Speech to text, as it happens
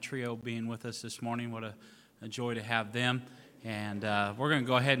Trio being with us this morning. What a joy to have them. And we're going to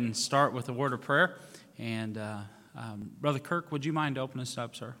go ahead and start with a word of prayer. And Brother Kirk, would you mind opening us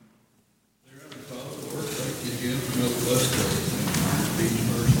up, sir? Dear Heavenly Father, Lord, thank you again for another blessed day. Thank you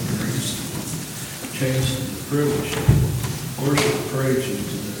for your speech, mercy, grace, chance, and the privilege to worship and praise you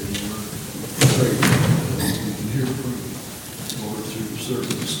today, Lord. We pray that we can hear from you, Lord, through the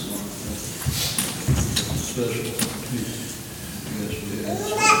service, Lord. Special people. Yes, we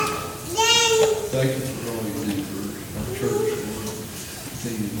ask. Thank you for all you do for our church, Lord.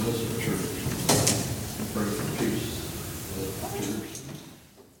 Continue to bless our church. We pray for peace.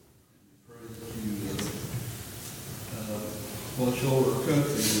 Watch over our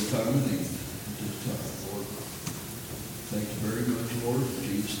country in time of need at this time, Lord. Thank you very much, Lord. In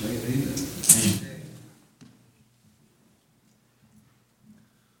Jesus' name, amen.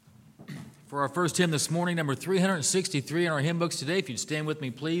 For our first hymn this morning, number 363 in our hymn books today, if you'd stand with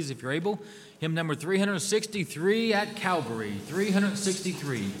me, please, if you're able. Hymn number 363 at Calvary.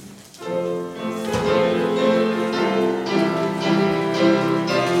 363.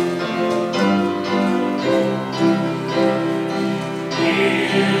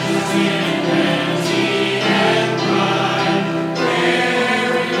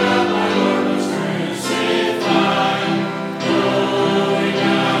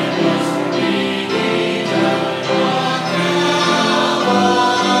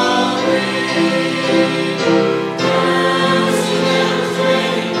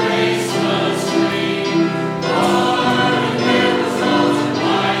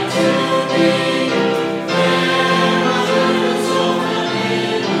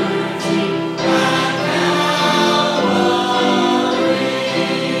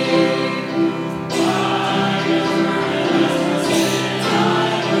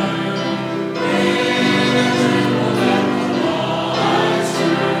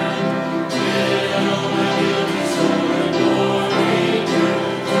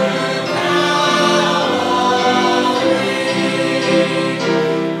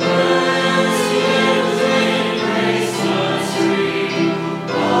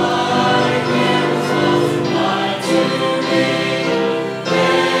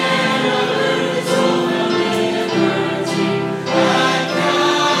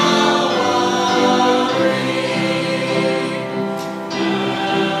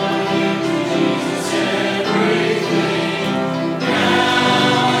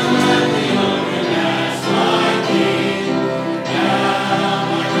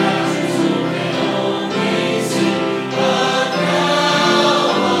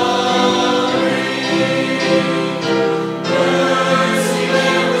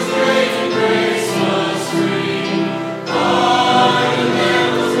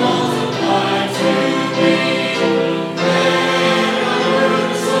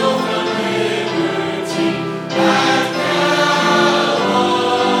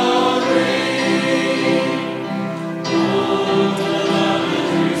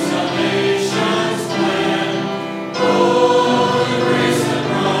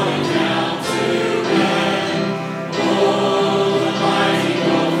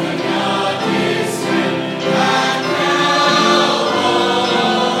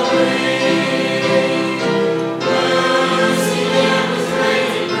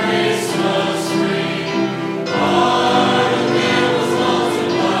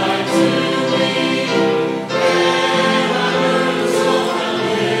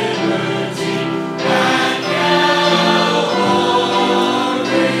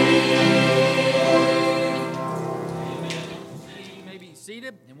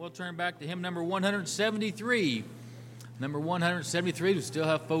 Back to hymn number 173. Number 173. We still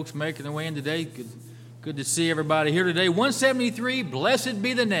have folks making their way in today. Good to see everybody here today. 173, blessed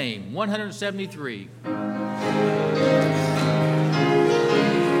be the name. 173.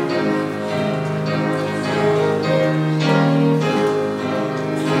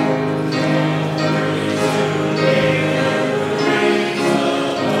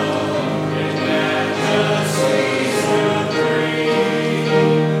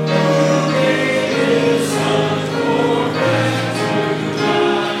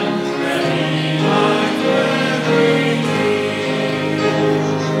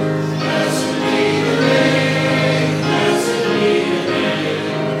 Blessed be the name.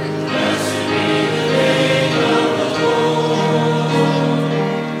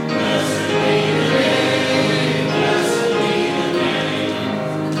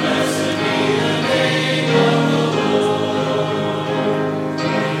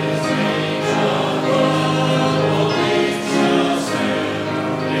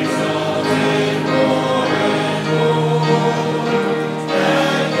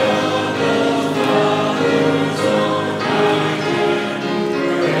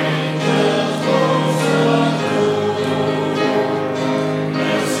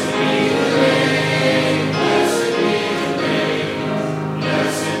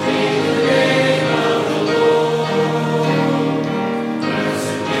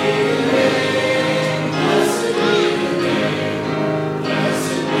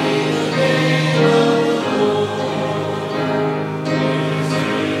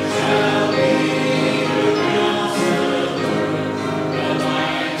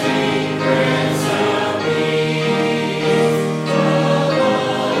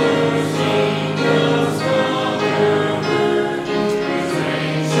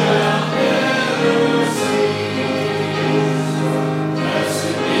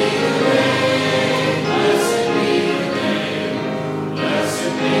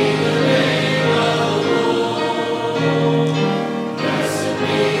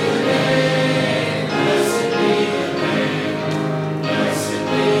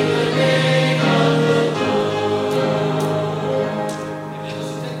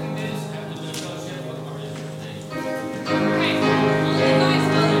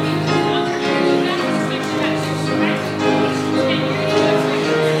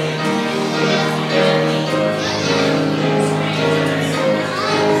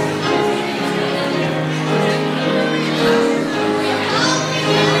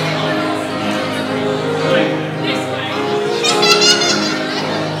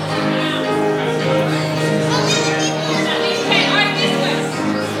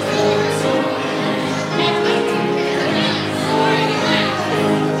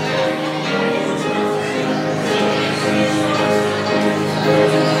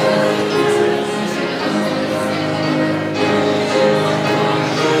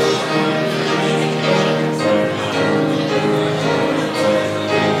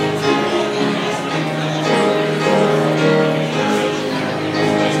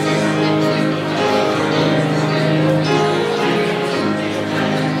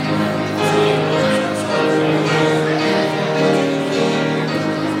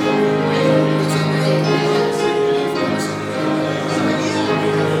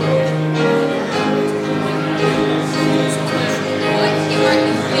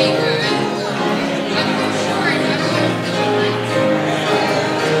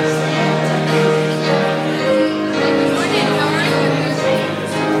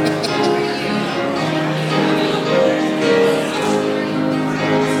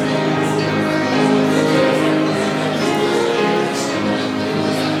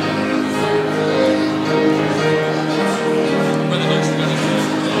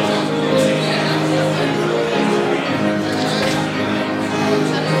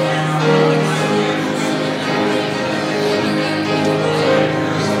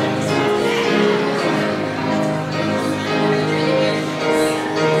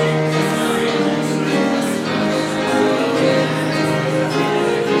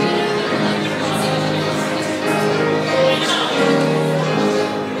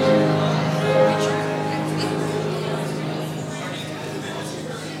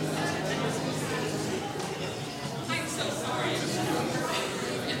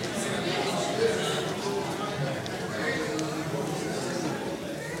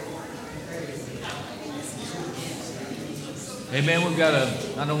 Amen. We've got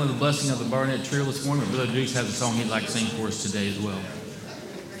not only the blessing of the Barnett Trio this morning, but Brother Dukes has a song he'd like to sing for us today as well.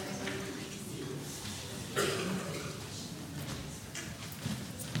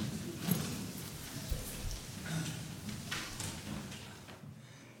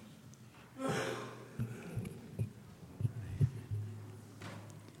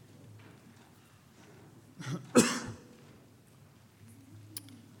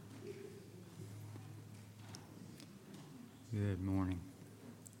 Good morning.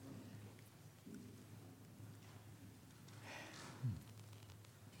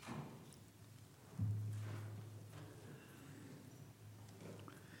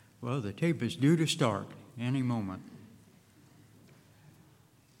 Well, the tape is due to start any moment.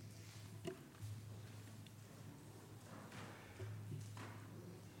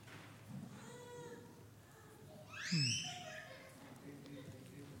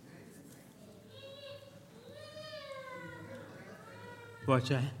 What's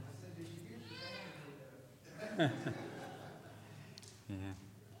that? Yeah.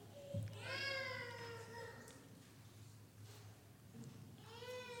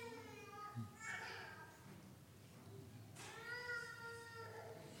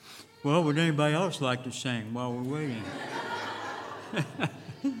 Well, would anybody else like to sing while we're waiting?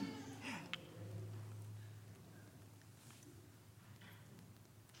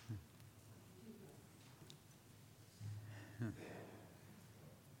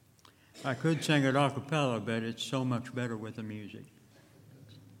 I could sing it a cappella, but it's so much better with the music.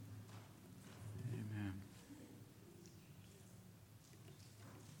 Amen.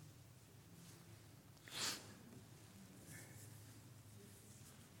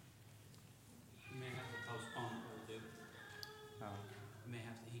 You may have to postpone it, Brother Duke. You may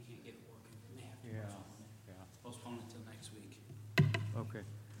have to, he can't get it working. You may have to postpone it till next week. Okay.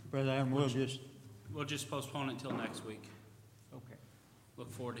 Brother Adam, We'll just postpone it till next week. Okay. Look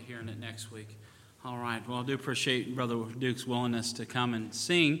forward to hearing it next week. All right. Well, I do appreciate Brother Duke's willingness to come and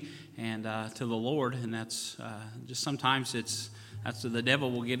sing and to the Lord. And that's just sometimes that's the devil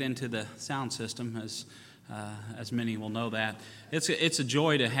will get into the sound system, as many will know that. It's a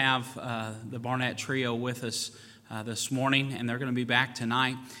joy to have the Barnett Trio with us this morning, and they're going to be back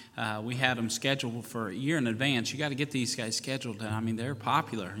tonight. We had them scheduled for a year in advance. You got to get these guys scheduled. I mean, they're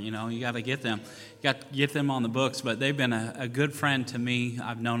popular. You know, you got to get them. You got to get them on the books. But they've been a good friend to me.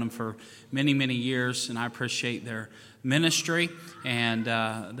 I've known them for many, many years, and I appreciate their ministry and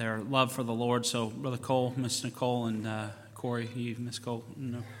their love for the Lord. So, Brother Cole, Miss Nicole, and Corey, Miss Cole,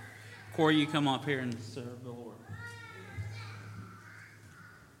 no. Corey, you come up here and serve the Lord.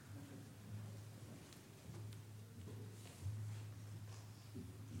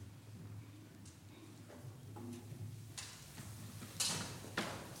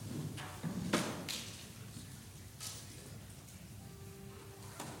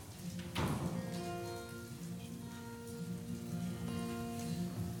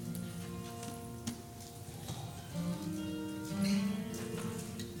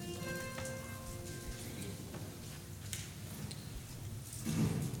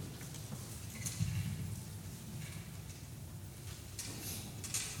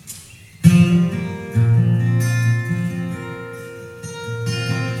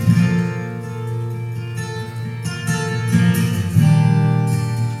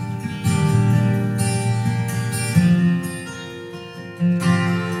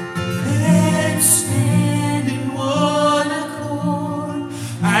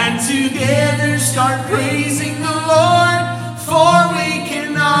 Together start praising the Lord, for we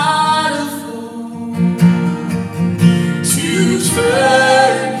cannot afford to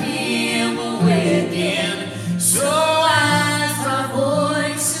turn Him away again. So as our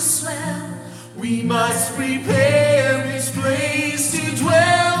voices swell, we must prepare His place to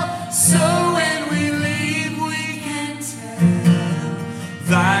dwell. So when we leave, we can tell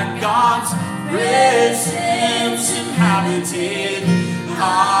that God's presence inhabited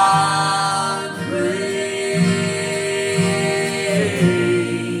our praise.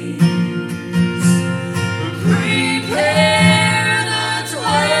 Prepare the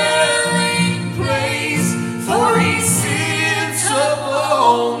dwelling place, for He sits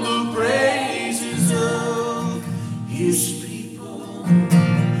upon the praises of His people.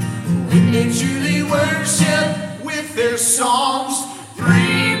 When they truly worship with their songs,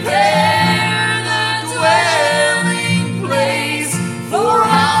 prepare the dwelling place,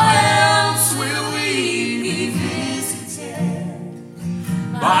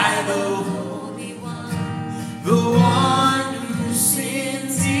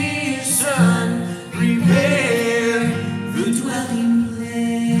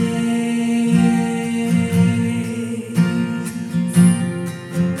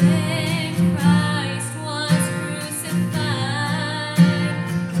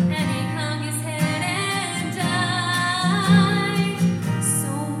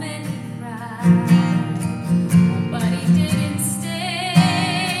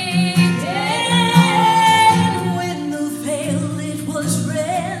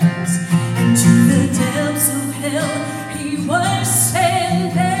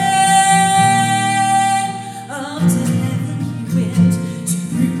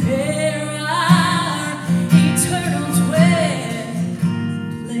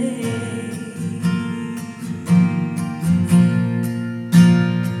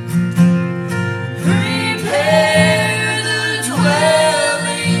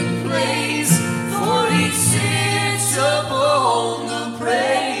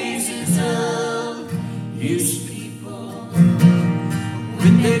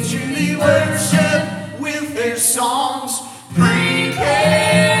 when they truly worship with their songs.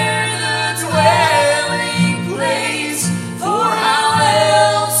 Prepare the dwelling place, for how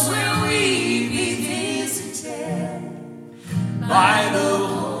else will we be visited by the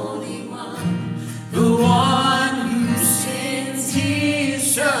Holy One, the one who sends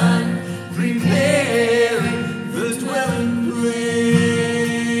His Son, preparing the dwelling place.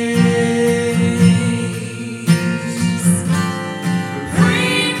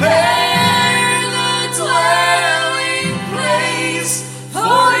 Prepare the dwelling place,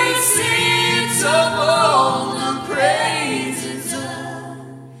 for He sits among the praises of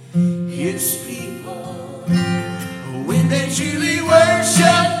His people. When they truly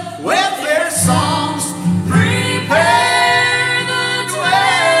worship with their songs, prepare the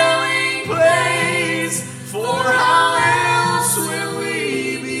dwelling place, for how else will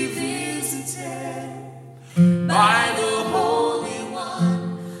we be visited by the Holy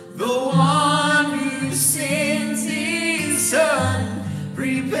One, the one who sends His Son,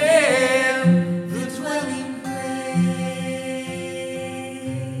 prepare the dwelling place.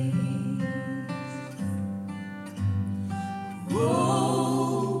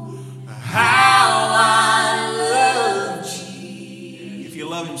 Oh, how I love Jesus. If you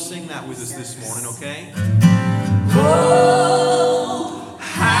love Him, sing that with us this morning, okay? Oh,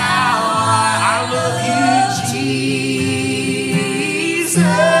 how I love you, Jesus.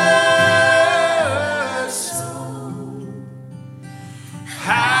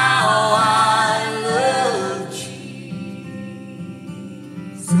 How I love Jesus,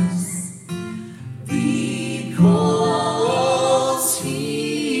 because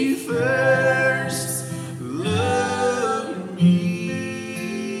He first loved me.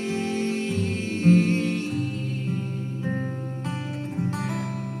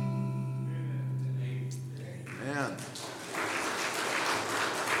 Man.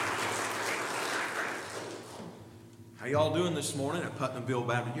 How y'all doing this morning at Putnamville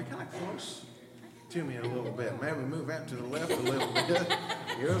Baptist? You're kind of close to me a little bit. Maybe move out to the left a little bit.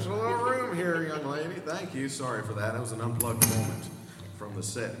 Give us a little room here, young lady. Thank you. Sorry for that. It was an unplugged moment from the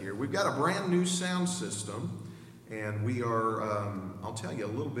set here. We've got a brand new sound system, and we are, I'll tell you a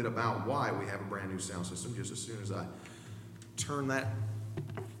little bit about why we have a brand new sound system just as soon as I turn that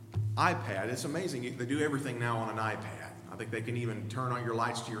iPad. It's amazing. They do everything now on an iPad. I think they can even turn on your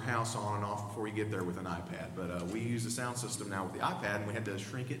lights to your house on and off before you get there with an iPad. But we use the sound system now with the iPad, and we had to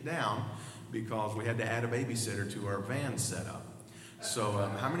shrink it down because we had to add a babysitter to our van setup. So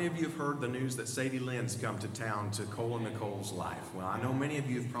how many of you have heard the news that Sadie Lynn's come to town to Cole and Nicole's life? Well, I know many of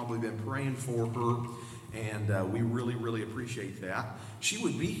you have probably been praying for her, and we really, really appreciate that. She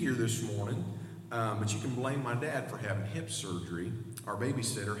would be here this morning, but you can blame my dad for having hip surgery. Our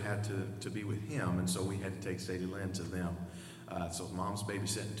babysitter had to be with him, and so we had to take Sadie Lynn to them. So Mom's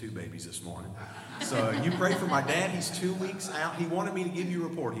babysitting 2 babies this morning. So you pray for my dad. He's 2 weeks out. He wanted me to give you a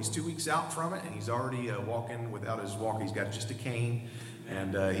report. He's 2 weeks out from it, and he's already walking without his walker. He's got just a cane,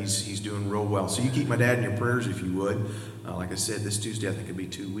 and he's doing real well. So you keep my dad in your prayers if you would. Like I said, this Tuesday I think it'll be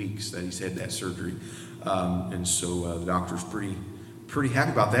 2 weeks that he's had that surgery, and so the doctor's pretty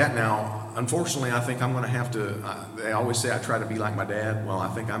happy about that. Now, unfortunately, I think I'm going to have to, they always say I try to be like my dad. Well, I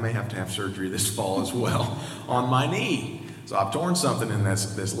think I may have to have surgery this fall as well on my knee. So I've torn something in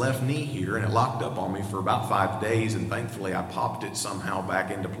this left knee here, and it locked up on me for about 5 days, and thankfully I popped it somehow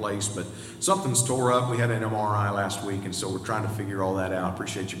back into place, but something's tore up. We had an MRI last week, and so we're trying to figure all that out.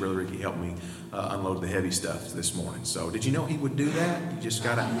 Appreciate you, Brother Ricky, helped me unload the heavy stuff this morning. So did you know he would do that? You just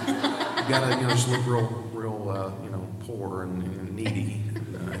gotta just look real poor and needy.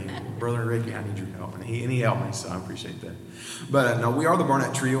 Brother Ricky, I need your help. And he helped me, so I appreciate that. But no, we are the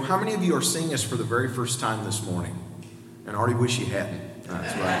Barnett Trio. How many of you are seeing us for the very first time this morning? And I already wish you hadn't.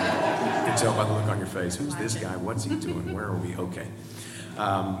 That's right. You can tell by the look on your face. Who's this guy? What's he doing? Where are we? Okay.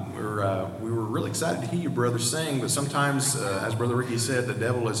 We were really excited to hear you, brother, sing, but sometimes, as Brother Ricky said, the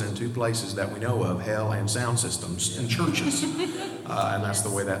devil is in 2 places that we know of, hell and sound systems and churches. And that's the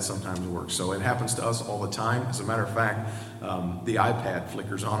way that sometimes works. So it happens to us all the time. As a matter of fact, the iPad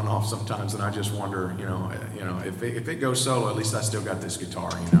flickers on and off sometimes, and I just wonder, if it goes solo, at least I still got this guitar,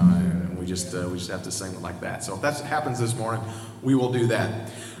 and we just have to sing it like that. So if that happens this morning, we will do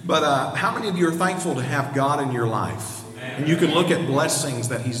that. But how many of you are thankful to have God in your life? And you can look at blessings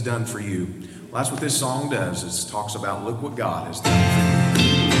that He's done for you. Well, that's what this song does. It talks about, look what God has done for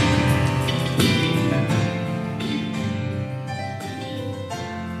you.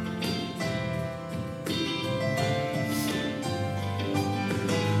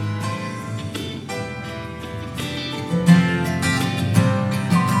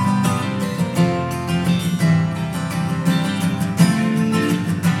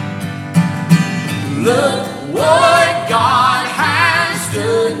 Look what God has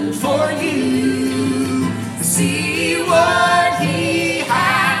done for you. See what He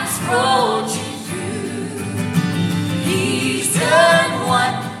has brought you through. He's done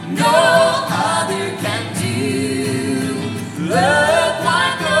what no other can do. Look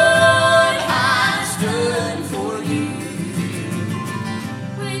what God has done for you.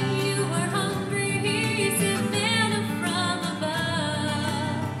 When you were hungry, He sent manna from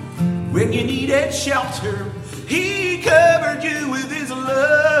above. When you needed shelter, He covered you with His love.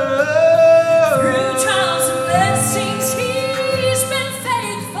 Through trials and blessings, He's been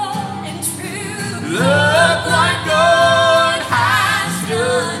faithful and true. Look what God has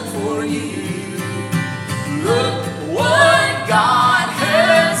done for you. Look what God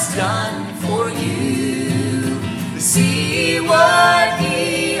has done for you. See what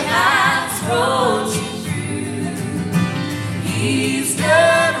He has brought you through. He's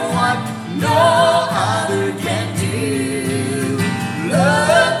done what no other can do.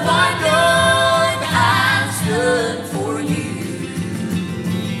 Look what God has done for you.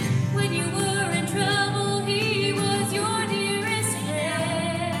 When you were in trouble, He was your dearest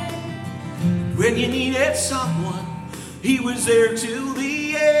friend. When you needed someone, He was there till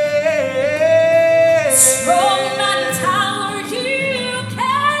the end. Strong and mighty tower, you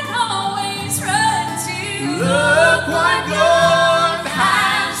can always run to. Look what God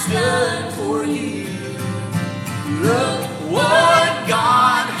has done for you. Look what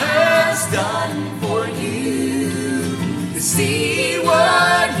God has done for you. See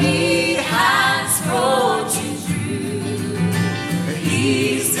what He has brought you through.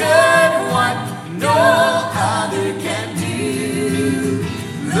 He's done what no other can do.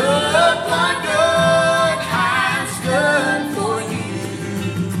 Look what God has done for you.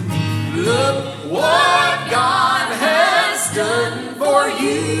 Look what God has done for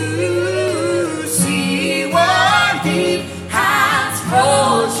you. See what He has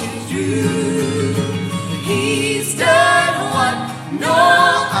brought you through. He's done what no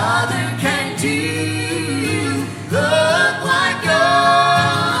other can do. Look what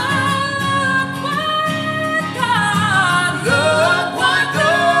Look what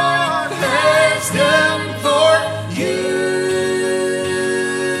God has done for you.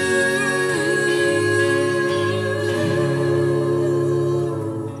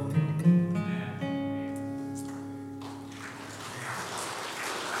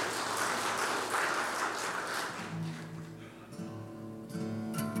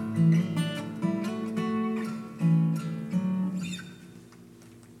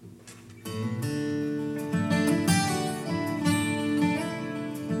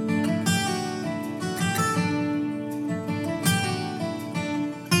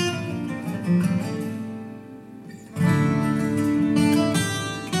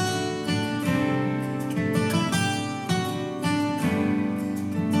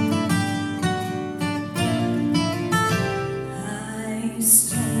 I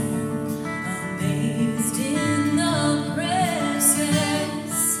stand amazed in the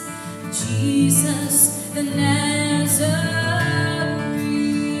presence of Jesus the Nazarene,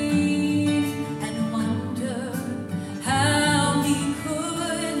 and wonder how He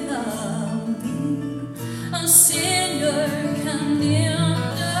could love me, a sinner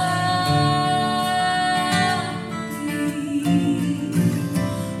condemned of me.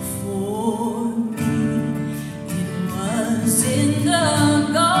 For me it was in the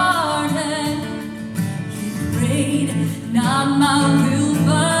garden He prayed, not my will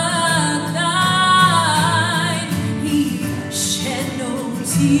but thine. He shed no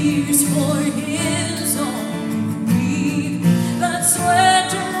tears for His own grief, but sweat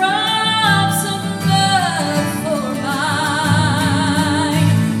drops of blood for mine.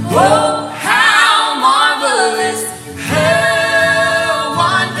 Oh, how marvelous, how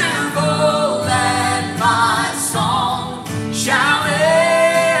wonderful that my song shall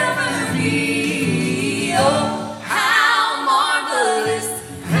ever be. Oh, how marvelous,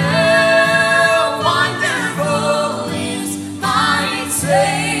 how wonderful is my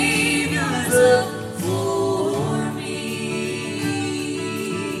Savior's love.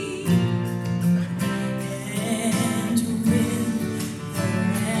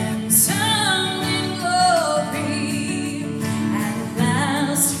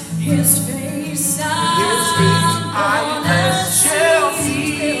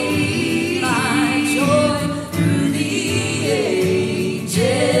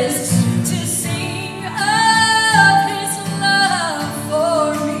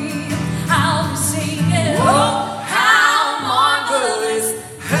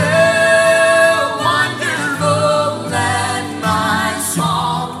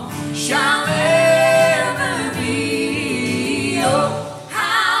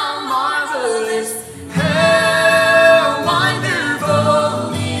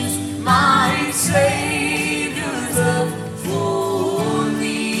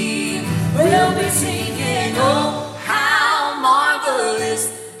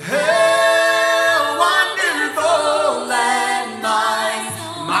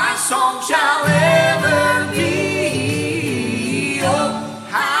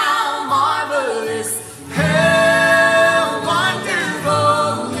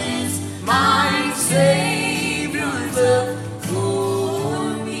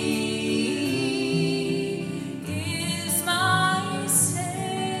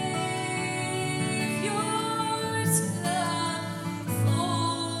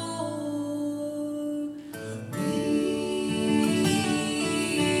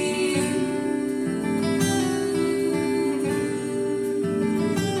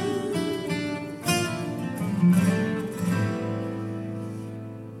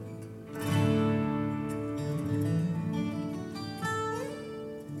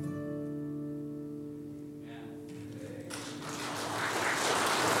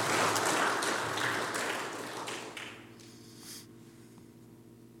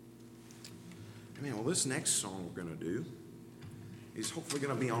 Well, this next song we're going to do is hopefully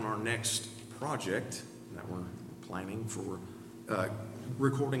going to be on our next project that we're planning for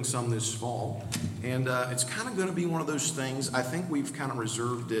recording some this fall. And it's kind of going to be one of those things, I think we've kind of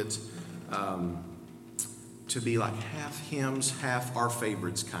reserved it to be like half hymns, half our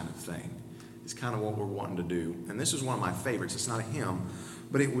favorites kind of thing. It's kind of what we're wanting to do. And this is one of my favorites. It's not a hymn,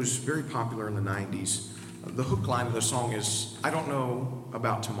 but it was very popular in the 90s. The hook line of the song is, I don't know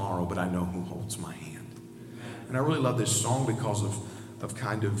about tomorrow, but I know who holds my hand. And I really love this song because of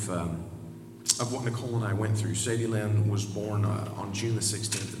what Nicole and I went through. Sadie Lynn was born on June the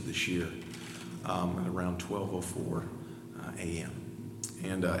 16th of this year at around 12:04 a.m.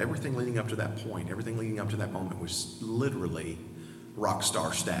 And everything leading up to that point, everything leading up to that moment was literally rock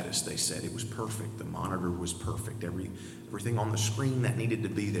star status, they said. It was perfect. The monitor was perfect. Everything on the screen that needed to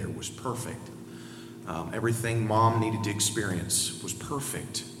be there was perfect. Everything mom needed to experience was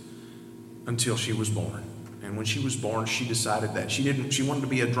perfect until she was born. And when she was born, she decided that she wanted to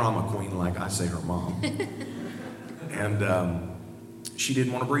be a drama queen, like I say her mom. And she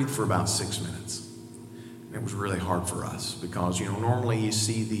didn't want to breathe for about 6 minutes. And it was really hard for us because, normally you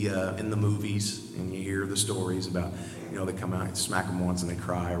see in the movies and you hear the stories about, they come out and smack them once and they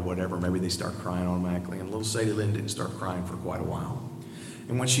cry or whatever. Maybe they start crying automatically. And little Sadie Lynn didn't start crying for quite a while.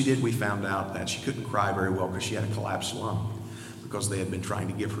 And when she did, we found out that she couldn't cry very well because she had a collapsed lung, because they had been trying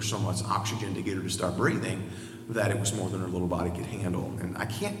to give her so much oxygen to get her to start breathing that it was more than her little body could handle. And I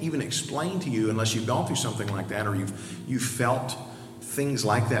can't even explain to you, unless you've gone through something like that or you've felt things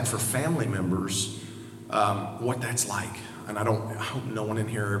like that for family members, what that's like. And I hope no one in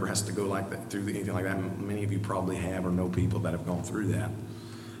here ever has to go like that, through anything like that. Many of you probably have or know people that have gone through that.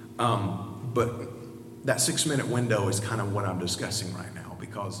 But that 6-minute window is kind of what I'm discussing right now,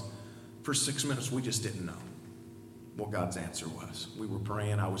 because for 6 minutes we just didn't know what God's answer was. We were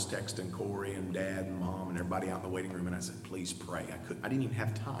praying. I was texting Corey and Dad and Mom and everybody out in the waiting room, and I said, please pray. I didn't even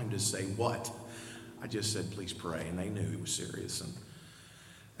have time to say what. I just said, please pray, and they knew it was serious.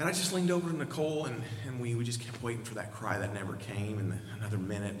 And I just leaned over to Nicole, and we just kept waiting for that cry that never came, and another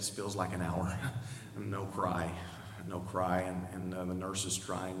minute, it feels like an hour, and no cry, and the nurse is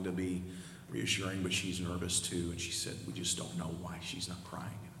trying to be reassuring, but she's nervous too, and she said, we just don't know why she's not crying.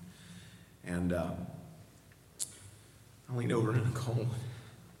 And I leaned over to Nicole.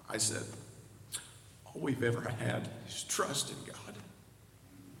 I said, all we've ever had is trust in God.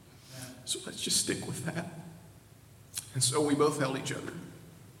 So let's just stick with that. And so we both held each other.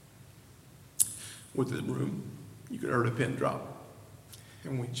 Within the room, you could hear a pin drop.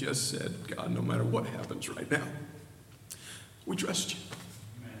 And we just said, God, no matter what happens right now, we trust you.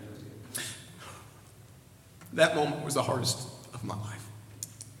 That moment was the hardest of my life.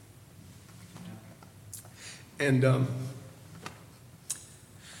 And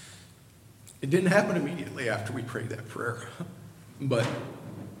it didn't happen immediately after we prayed that prayer, but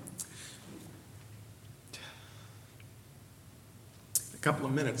a couple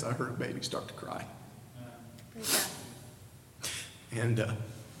of minutes I heard a baby start to cry. And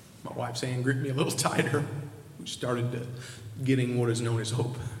my wife's hand gripped me a little tighter. We started getting what is known as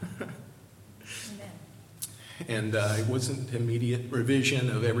hope. And it wasn't immediate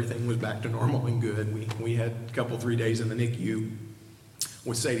revision of everything was back to normal and good. We had a couple, 3 days in the NICU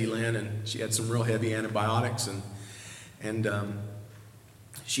with Sadie Lynn, and she had some real heavy antibiotics, and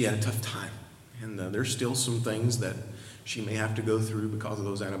she had a tough time. And there's still some things that she may have to go through because of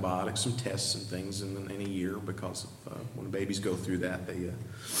those antibiotics, some tests and things in a year, because of, when babies go through that, they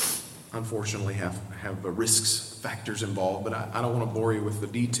unfortunately have risks, factors involved. But I don't want to bore you with the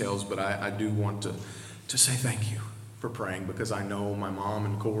details, but I do want to say thank you for praying, because I know my mom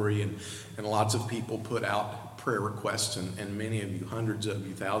and Corey and lots of people put out prayer requests, and many of you, hundreds of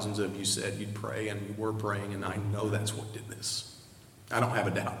you, thousands of you said you'd pray, and you were praying, and I know that's what did this. I don't have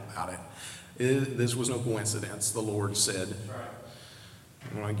a doubt about it. This was no coincidence. The Lord said,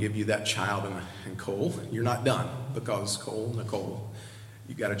 I want to give you that child, and Cole, you're not done, because Nicole,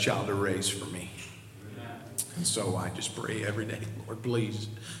 you got a child to raise for me. And so I just pray every day, Lord, please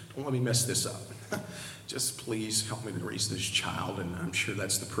don't let me mess this up. Just please help me to raise this child. And I'm sure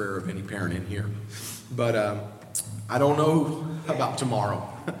that's the prayer of any parent in here. But I don't know about tomorrow,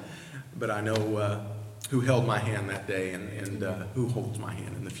 but I know who held my hand that day and who holds my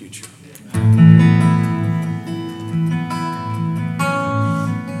hand in the future.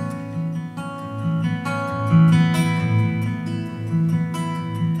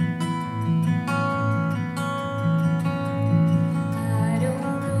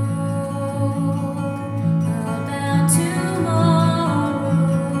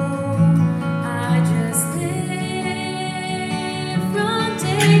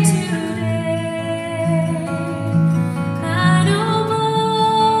 Day to day.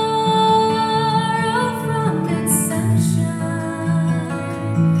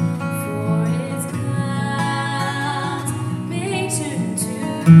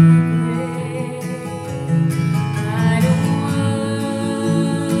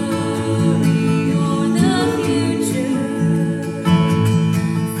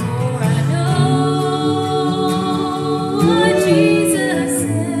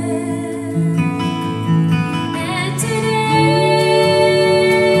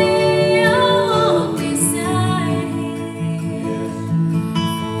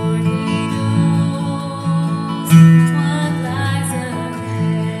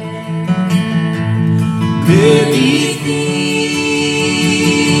 Many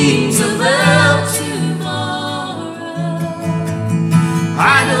things about tomorrow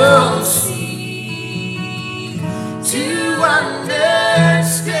I don't seem to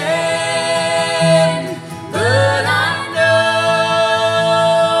understand, but I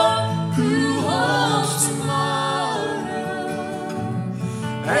know who holds tomorrow,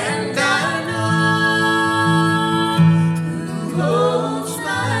 and I know who holds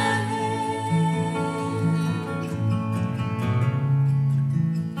my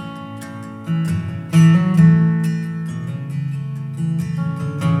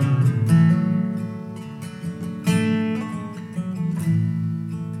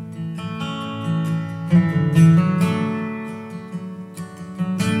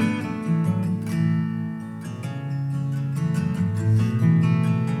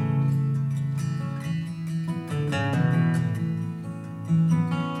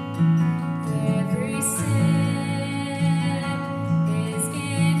Every step is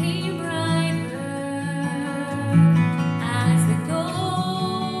getting brighter as the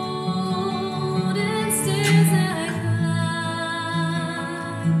golden stairs I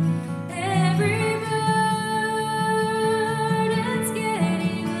climb. Every burden's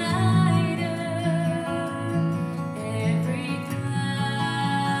getting lighter. Every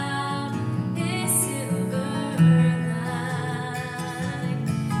cloud is silver lined.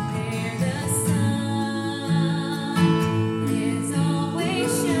 Where the sun is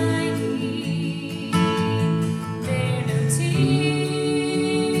always shining, there no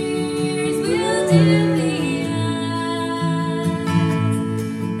tears will dim the eyes.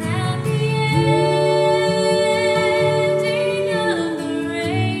 At the ending of the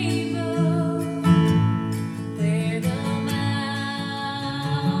rainbow, where the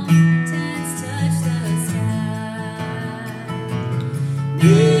mountains touch the sky.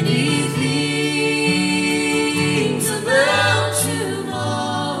 Many things about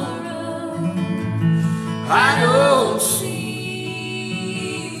tomorrow I don't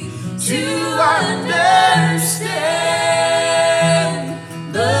seem to understand,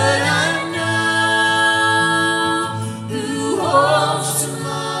 but I know who holds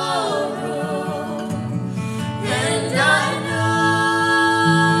tomorrow, and I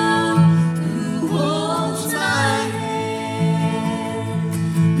know who holds my hand.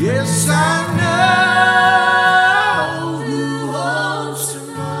 Yes, I know who holds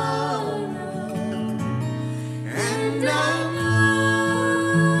tomorrow, and I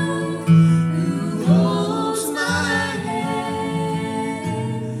know who holds my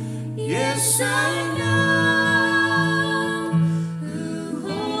hand. Yes, I know who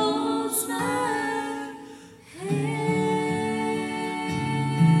holds my hand.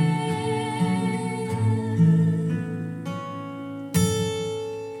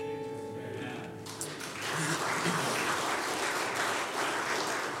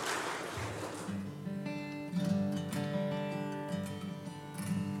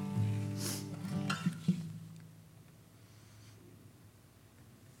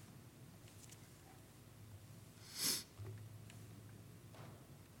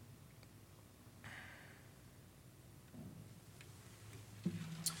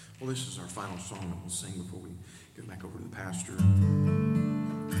 Well, this is our final song that we'll sing before we get back over to the pastor. The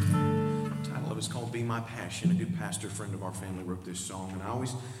title of it is called Be My Passion. A good pastor friend of our family wrote this song, and I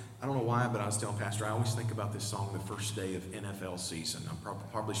don't know why, but I was telling Pastor, I always think about this song the first day of NFL season. I'm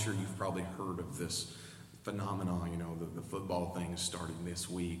probably sure you've probably heard of this phenomenon, you know, the football thing is starting this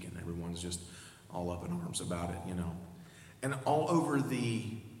week, and everyone's just all up in arms about it, you know. And all over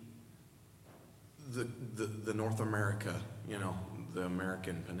the North America, you know, the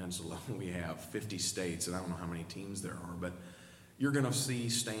American peninsula, we have 50 states, and I don't know how many teams there are, but you're going to see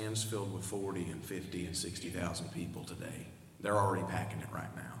stands filled with 40 and 50 and 60,000 people today. They're already packing it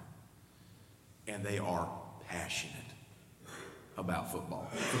right now. And they are passionate about football.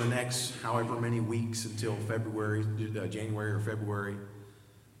 For the next however many weeks until January or February,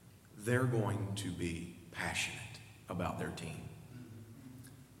 they're going to be passionate about their team.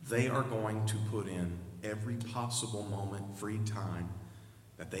 They are going to put in every possible moment, free time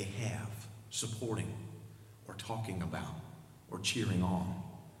that they have supporting or talking about or cheering on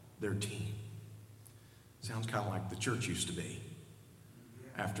their team. Sounds kind of like the church used to be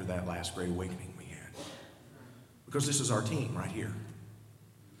after that last great awakening we had. Because this is our team right here.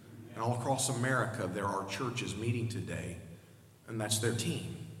 And all across America, there are churches meeting today, and that's their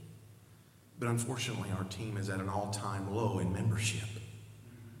team. But unfortunately, our team is at an all-time low in membership.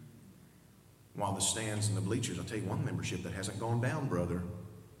 While the stands and the bleachers, I'll tell you one membership that hasn't gone down, brother,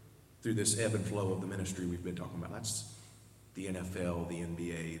 through this ebb and flow of the ministry we've been talking about. That's the NFL, the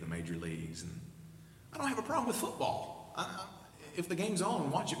NBA, the major leagues. And I don't have a problem with football. If the game's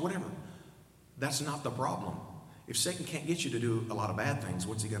on, watch it, whatever. That's not the problem. If Satan can't get you to do a lot of bad things,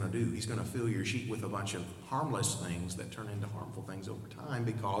 what's he going to do? He's going to fill your sheet with a bunch of harmless things that turn into harmful things over time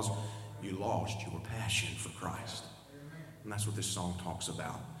because you lost your passion for Christ. And that's what this song talks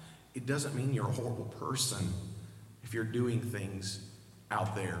about. It doesn't mean you're a horrible person if you're doing things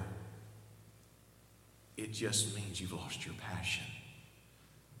out there. It just means you've lost your passion.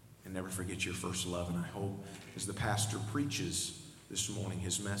 And never forget your first love. And I hope as the pastor preaches this morning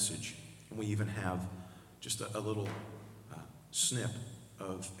his message, and we even have just a little snip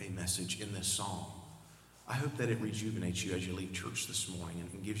of a message in this song, I hope that it rejuvenates you as you leave church this morning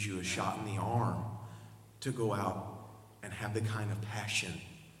and gives you a shot in the arm to go out and have the kind of passion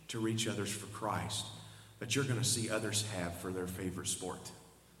to reach others for Christ that you're going to see others have for their favorite sport.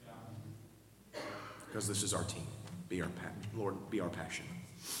 Because this is our team. Lord, be our passion.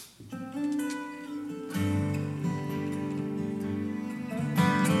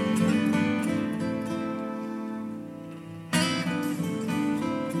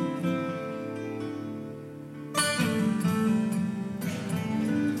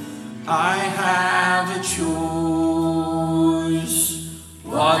 I have a choice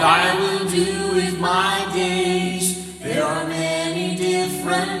what I will do with my days. There are many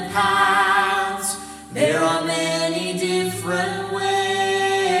different paths. There are many different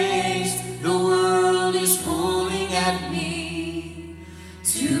ways. The world is pulling at me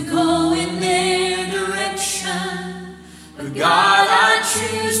to go in their direction. But God, I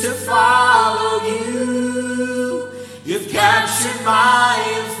choose to follow you. You've captured my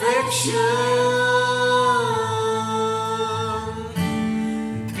affection.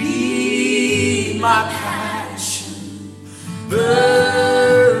 Be my passion,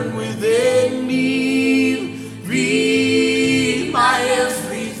 burn within me. Be my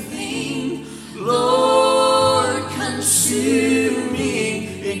everything, Lord, consume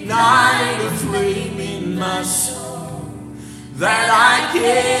me. Ignite a flame in my soul that I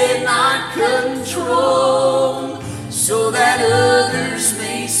cannot control, so that others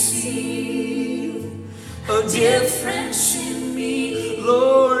may see a difference in me.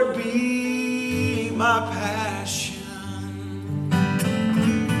 Lord, be my passion.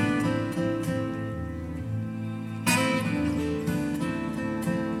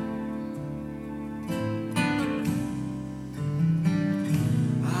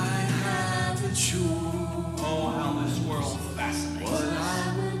 I have a choice. Oh, how this world fascinates What us. I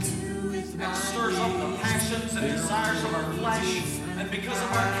will do with my It stirs up the passions and desires of our flesh, and because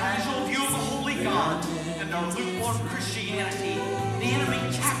of our casual view of the holy God and our lukewarm Christianity, the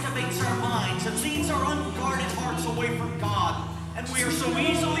enemy captivates our minds and leads our unguarded hearts away from God, and we are so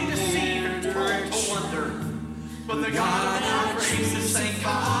easily deceived and prone to wonder. But the God of our grace is saying,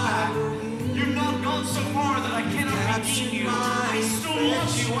 come back. You've not gone so far that I cannot redeem you. I still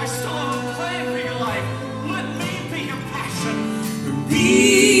love you. I still have a plan for your life. Let me be your passion.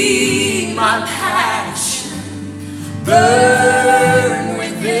 Be my passion, burn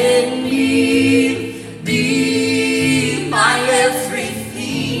within me. Be my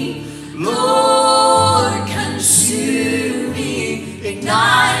everything, Lord, consume me.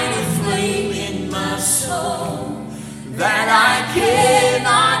 Ignite a flame in my soul that I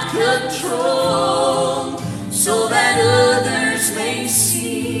cannot control, so that others may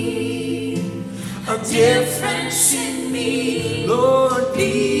see a difference in me. Lord,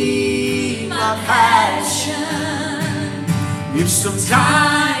 be my passion. If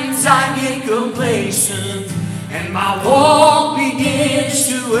sometimes I get complacent and my walk begins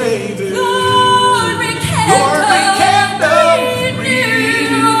to waver, Lord, rekindle me.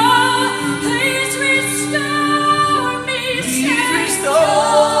 Please restore me, Please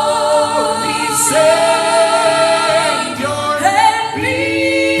restore me, Savior, and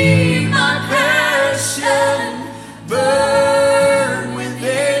be my passion. Burn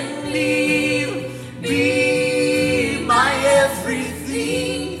within me. Be my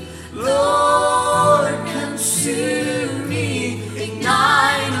everything, Lord, consume me.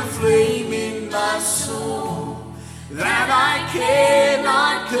 Ignite a flame in my soul that I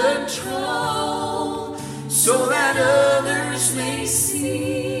cannot control, so that others may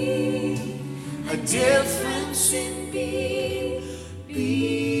see a difference in me.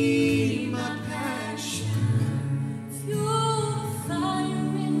 Be my passion. Fuel the fire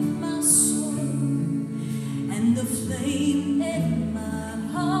in my soul and the flame in my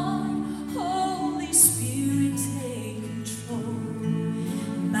heart. Holy Spirit, take control.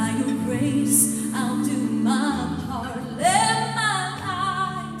 By your grace, I'll do my part. Let my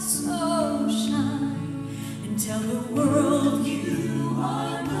light so shine and tell the world you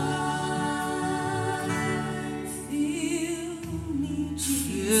are mine. Fill me,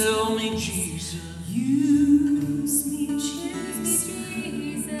 Jesus. Fill me, Jesus. Use me, Jesus.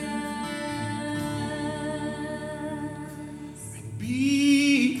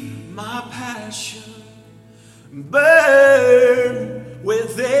 Be my passion. Burn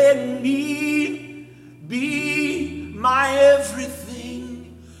within me. Be my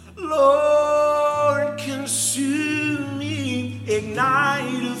everything. Lord, consume me.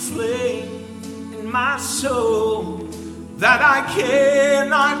 Ignite a flame in my soul that I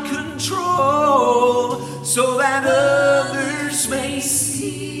cannot control, so that others may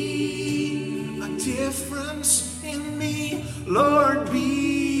see a difference in me. Lord,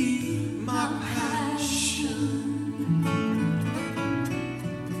 be my passion.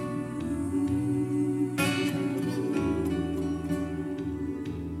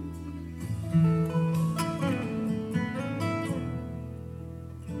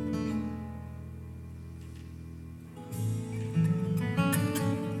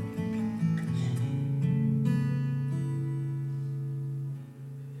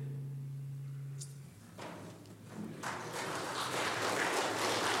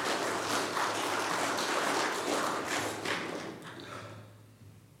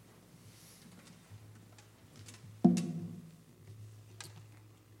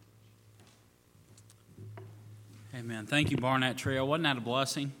 Amen. Thank you, Barnett Trio. Wasn't that a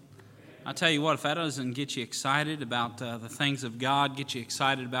blessing? I tell you what, if that doesn't get you excited about the things of God, get you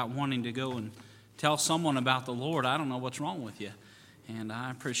excited about wanting to go and tell someone about the Lord, I don't know what's wrong with you. And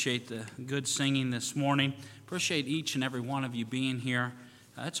I appreciate the good singing this morning. Appreciate each and every one of you being here.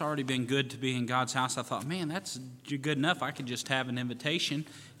 It's already been good to be in God's house. I thought, man, that's good enough. I could just have an invitation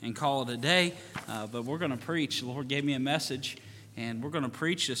and call it a day. But we're going to preach. The Lord gave me a message, and we're going to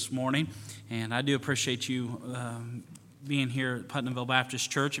preach this morning. And I do appreciate you being here at Putnamville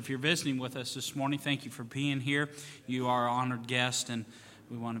Baptist Church. If you're visiting with us this morning, thank you for being here. You are an honored guest, and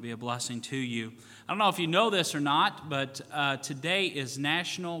we want to be a blessing to you. I don't know if you know this or not, but today is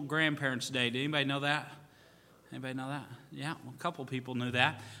National Grandparents' Day. Did anybody know that? Anybody know that? Yeah, well, a couple people knew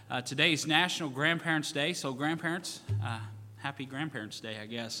that. Today is National Grandparents' Day, so grandparents, happy Grandparents' Day, I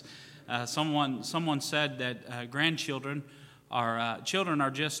guess. Someone said that grandchildren are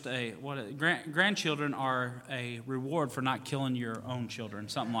grandchildren are a reward for not killing your own children,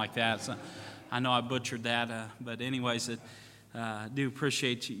 something like that. So, I know I butchered that, but anyways, I do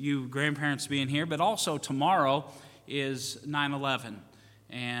appreciate you grandparents being here. But also tomorrow is 9/11.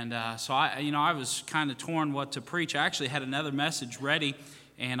 And so I was kind of torn what to preach. I actually had another message ready,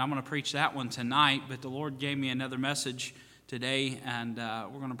 and I'm going to preach that one tonight. But the Lord gave me another message today, and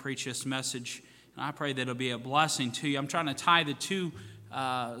we're going to preach this message. And I pray that it'll be a blessing to you. I'm trying to tie the two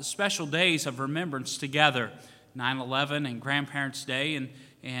special days of remembrance together, 9/11 and Grandparents' Day,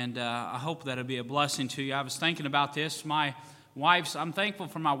 and I hope that it'll be a blessing to you. I was thinking about this. I'm thankful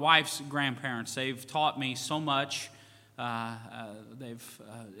for my wife's grandparents. They've taught me so much. They've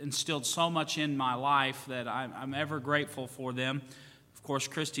instilled so much in my life that I'm ever grateful for them. Of course,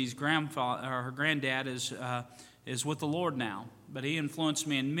 Christy's her granddad is with the Lord now, but he influenced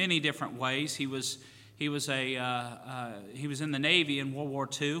me in many different ways. He was in the Navy in World War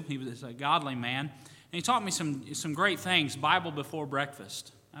II. He was a godly man, and he taught me some great things. Bible before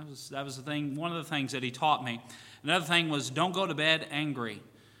breakfast. That was the thing. One of the things that he taught me. Another thing was don't go to bed angry.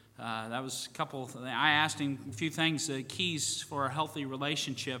 That was a couple. I asked him a few things, keys for a healthy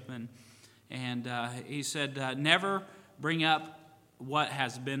relationship, and he said never bring up what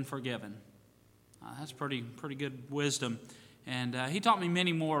has been forgiven. That's pretty good wisdom. And he taught me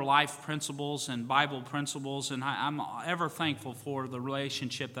many more life principles and Bible principles, and I'm ever thankful for the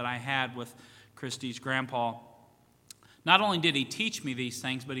relationship that I had with Christy's grandpa. Not only did he teach me these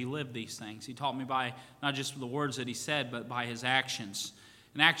things, but he lived these things. He taught me by not just the words that he said, but by his actions.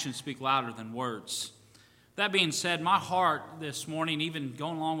 And actions speak louder than words. That being said, my heart this morning, even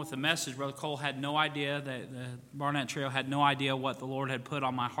going along with the message, Brother Cole had no idea, the Barnett Trio had no idea what the Lord had put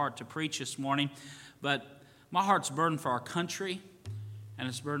on my heart to preach this morning. But my heart's burdened for our country, and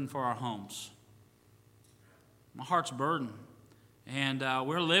it's burdened for our homes. My heart's burdened. And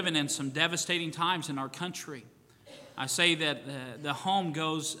we're living in some devastating times in our country. I say that the home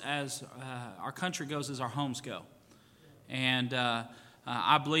goes as our country goes as our homes go. And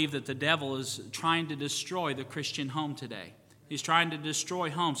I believe that the devil is trying to destroy the Christian home today. He's trying to destroy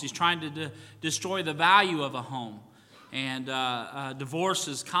homes. He's trying to destroy the value of a home. And divorce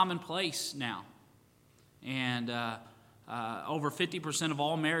is commonplace now. And over 50% of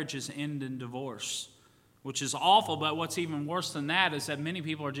all marriages end in divorce, which is awful. But what's even worse than that is that many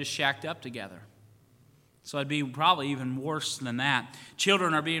people are just shacked up together. So it'd be probably even worse than that.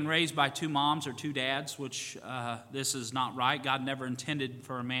 Children are being raised by two moms or two dads, which this is not right. God never intended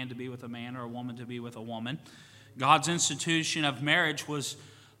for a man to be with a man or a woman to be with a woman. God's institution of marriage was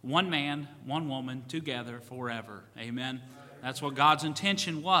one man, one woman, together forever. Amen. That's what God's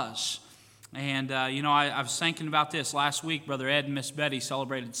intention was. And, I was thinking about this. Last week, Brother Ed and Miss Betty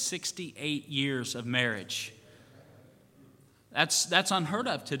celebrated 68 years of marriage. That's unheard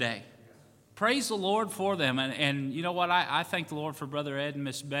of today. Praise the Lord for them. And you know what? I thank the Lord for Brother Ed and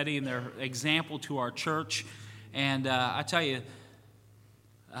Miss Betty and their example to our church. And I tell you,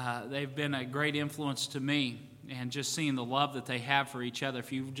 they've been a great influence to me. And just seeing the love that they have for each other.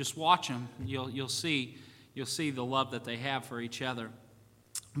 If you just watch them, you'll see the love that they have for each other.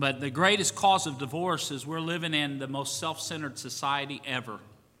 But the greatest cause of divorce is we're living in the most self-centered society ever.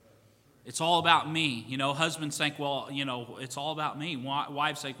 It's all about me. Husbands think, well, it's all about me.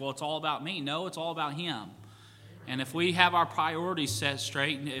 Wives think, well, it's all about me. No, it's all about him. And if we have our priorities set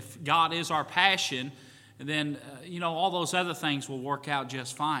straight, and if God is our passion, then, all those other things will work out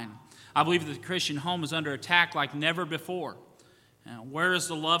just fine. I believe that the Christian home is under attack like never before. Where is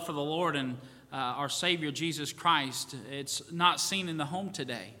the love for the Lord and our Savior, Jesus Christ? It's not seen in the home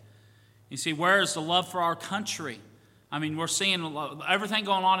today. You see, where is the love for our country? I mean, we're seeing everything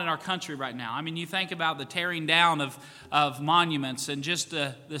going on in our country right now. I mean, you think about the tearing down of monuments and just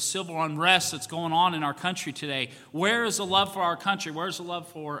the civil unrest that's going on in our country today. Where is the love for our country? Where's the love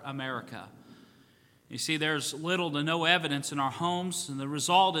for America? You see, there's little to no evidence in our homes, and the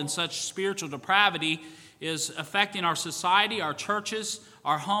result in such spiritual depravity is affecting our society, our churches,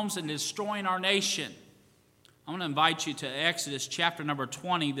 our homes, and destroying our nation. I want to invite you to Exodus chapter number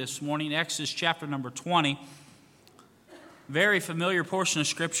 20 this morning. Exodus chapter number 20. Very familiar portion of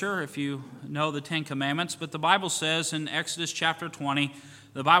Scripture if you know the Ten Commandments. But the Bible says in Exodus chapter 20,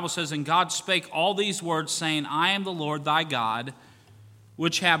 the Bible says, "And God spake all these words, saying, I am the Lord thy God,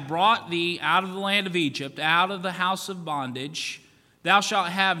 which have brought thee out of the land of Egypt, out of the house of bondage. Thou shalt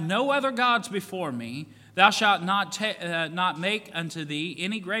have no other gods before me. Thou shalt not make unto thee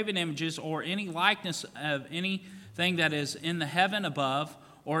any graven images or any likeness of anything that is in the heaven above,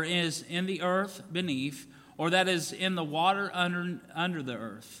 or is in the earth beneath, or that is in the water under the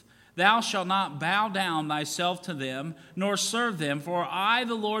earth. Thou shalt not bow down thyself to them, nor serve them, for I,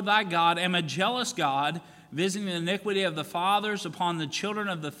 the Lord thy God, am a jealous God, visiting the iniquity of the fathers upon the children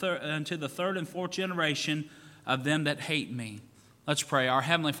of unto the third and fourth generation of them that hate me." Let's pray. Our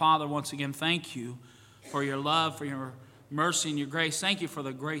Heavenly Father, once again, thank you for your love, for your mercy and your grace. Thank you for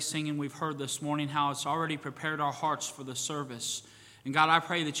the grace singing we've heard this morning, how it's already prepared our hearts for the service. And God, I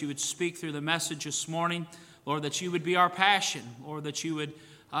pray that you would speak through the message this morning. Lord, that you would be our passion. Lord, that you would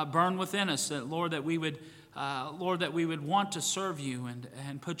burn within us. That, Lord, that we would want to serve you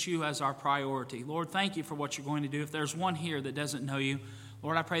and put you as our priority. Lord, thank you for what you're going to do. If there's one here that doesn't know you,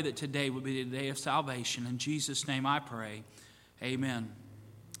 Lord, I pray that today would be the day of salvation. In Jesus' name I pray. Amen.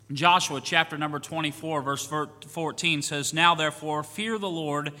 Joshua chapter number 24, verse 14 says, "Now therefore fear the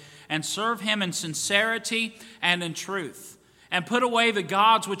Lord and serve him in sincerity and in truth. And put away the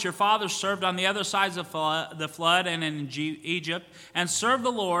gods which your fathers served on the other sides of the flood and in Egypt, and serve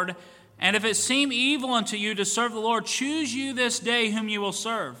the Lord. And if it seem evil unto you to serve the Lord, choose you this day whom you will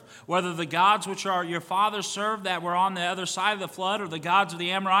serve, whether the gods which your fathers served that were on the other side of the flood, or the gods of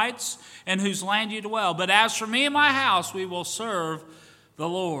the Amorites, in whose land you dwell. But as for me and my house, we will serve the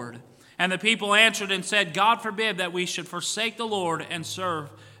Lord." And the people answered and said, "God forbid that we should forsake the Lord and serve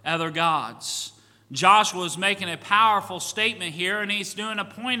other gods." Joshua is making a powerful statement here, and he's doing a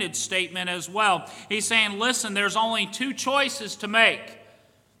pointed statement as well. He's saying, listen, there's only two choices to make.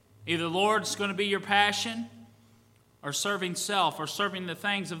 Either the Lord's going to be your passion, or serving self, or serving the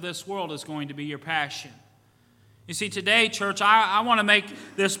things of this world is going to be your passion. You see, today, church, I want to make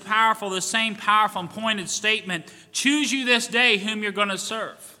this same powerful and pointed statement. Choose you this day whom you're going to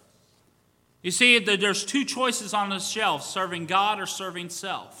serve. You see, there's two choices on the shelf, serving God or serving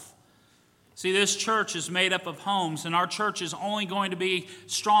self. See, this church is made up of homes, and our church is only going to be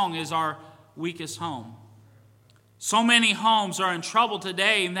strong as our weakest home. So many homes are in trouble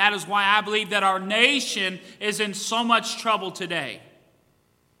today, and that is why I believe that our nation is in so much trouble today.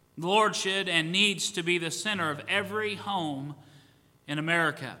 The Lord should and needs to be the center of every home in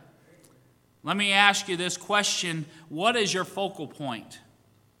America. Let me ask you this question. What is your focal point?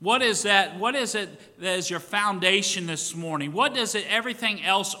 What is that? What is it that is your foundation this morning? What does it, everything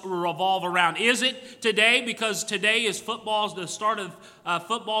else revolve around? Is it today because today is the start of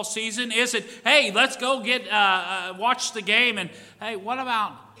football season? Is it, hey, let's go watch the game? And hey, what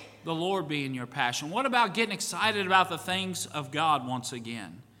about the Lord being your passion? What about getting excited about the things of God once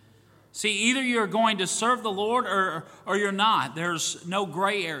again? See, either you're going to serve the Lord or you're not. There's no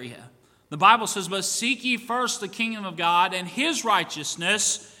gray area. The Bible says, but seek ye first the kingdom of God and his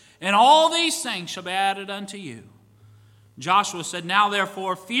righteousness, and all these things shall be added unto you. Joshua said, now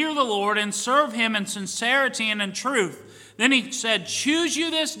therefore fear the Lord and serve him in sincerity and in truth. Then he said, choose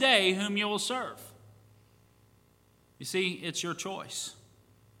you this day whom you will serve. You see, it's your choice.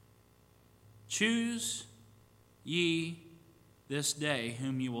 Choose ye this day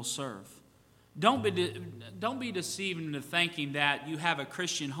whom you will serve. Don't be deceived into thinking that you have a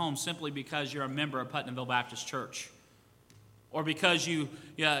Christian home simply because you're a member of Putnamville Baptist Church, or because you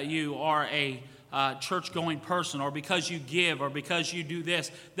are a church-going person, or because you give, or because you do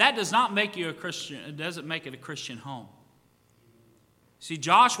this. That does not make you a Christian. It doesn't make it a Christian home. See,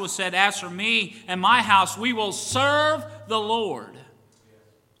 Joshua said, as for me and my house, we will serve the Lord.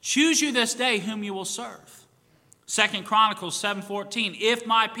 Choose you this day whom you will serve. 2 Chronicles 7:14, if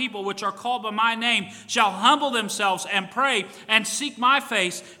my people which are called by my name shall humble themselves and pray and seek my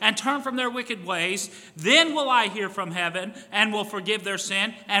face and turn from their wicked ways, then will I hear from heaven and will forgive their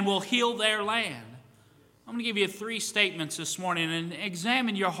sin and will heal their land. I'm going to give you 3 statements this morning, and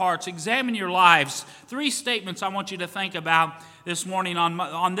examine your hearts, examine your lives. 3 statements I want you to think about this morning.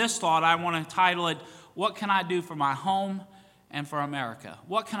 On this thought, I want to title it, what can I do for my home and for America?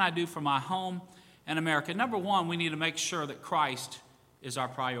 What can I do for my home and America? Number 1, we need to make sure that Christ is our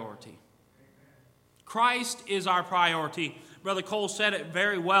priority. Christ is our priority. Brother Cole said it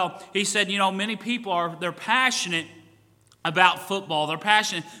very well. He said, many people they're passionate about football. They're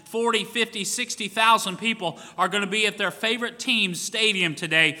passionate. 40, 50, 60,000 people are going to be at their favorite team's stadium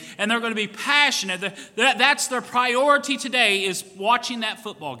today, and they're going to be passionate. That's their priority today, is watching that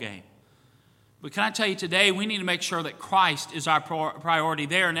football game. But can I tell you today, we need to make sure that Christ is our priority.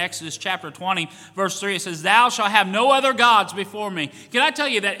 There in Exodus chapter 20, verse 3, it says, thou shalt have no other gods before me. Can I tell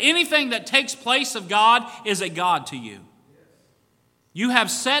you that anything that takes place of God is a God to you? You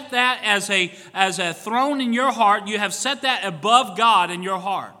have set that as a throne in your heart. You have set that above God in your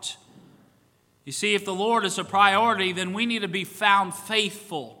heart. You see, if the Lord is a priority, then we need to be found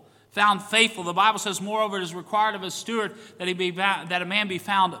faithful. Found faithful. The Bible says, moreover, it is required of a steward that a man be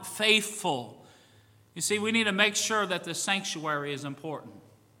found faithful. You see, we need to make sure that the sanctuary is important.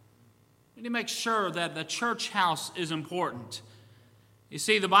 We need to make sure that the church house is important. You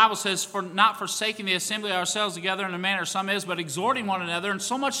see, the Bible says, for not forsaking the assembly of ourselves together in a manner some is, but exhorting one another, and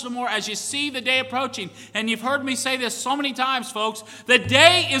so much the more as you see the day approaching. And you've heard me say this so many times, folks, the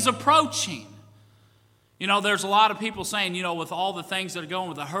day is approaching. There's a lot of people saying, with all the things that are going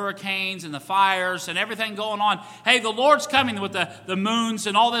with the hurricanes and the fires and everything going on, hey, the Lord's coming with the moons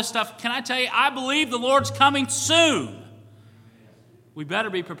and all this stuff. Can I tell you, I believe the Lord's coming soon. We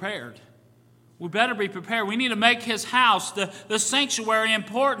better be prepared. We better be prepared. We need to make his house, the sanctuary,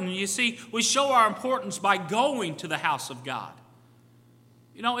 important. You see, we show our importance by going to the house of God.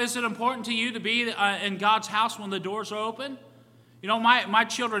 Is it important to you to be in God's house when the doors are open? My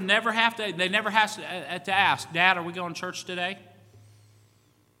children never have to ask, Dad, are we going to church today?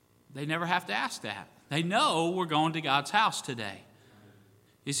 They never have to ask that. They know we're going to God's house today.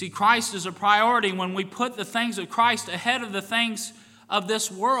 You see, Christ is a priority when we put the things of Christ ahead of the things of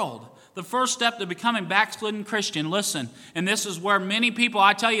this world. The first step to becoming backslidden Christian, listen, and this is where many people,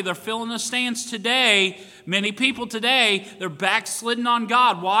 I tell you, they're filling the stands today. Many people today, they're backslidden on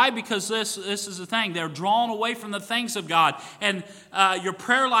God. Why? Because this is the thing. They're drawn away from the things of God. And your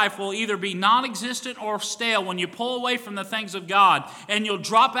prayer life will either be non-existent or stale when you pull away from the things of God. And you'll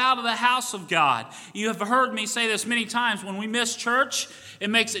drop out of the house of God. You have heard me say this many times. When we miss church, it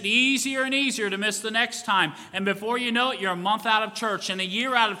makes it easier and easier to miss the next time. And before you know it, you're a month out of church and a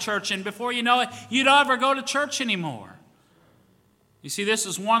year out of church. And before you know it, you don't ever go to church anymore. You see, this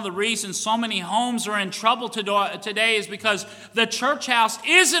is one of the reasons so many homes are in trouble today, is because the church house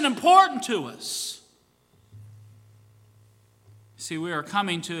isn't important to us. See, we are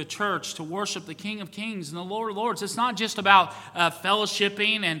coming to a church to worship the King of Kings and the Lord of Lords. It's not just about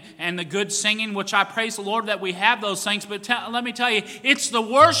fellowshipping and the good singing, which I praise the Lord that we have those things. But let me tell you, it's the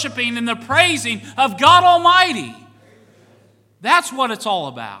worshiping and the praising of God Almighty. That's what it's all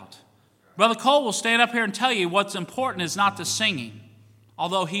about. Brother Cole will stand up here and tell you what's important is not the singing.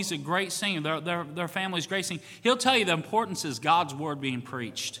 although he's a great singer, their family's great singer, he'll tell you the importance is God's word being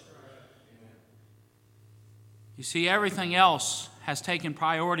preached. You see, everything else has taken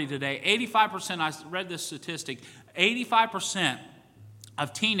priority today. 85%, I read this statistic, 85%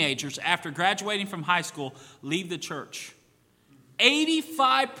 of teenagers after graduating from high school leave the church.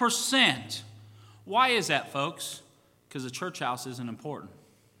 85%. Why is that, folks? Because the church house isn't important.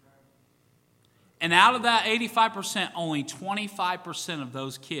 And out of that 85%, only 25% of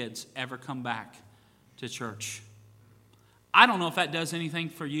those kids ever come back to church. I don't know if that does anything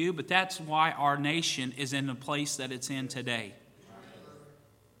for you, but that's why our nation is in the place that it's in today.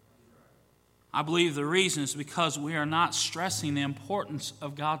 I believe the reason is because we are not stressing the importance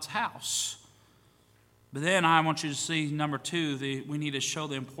of God's house. But then I want you to see, number two, we need to show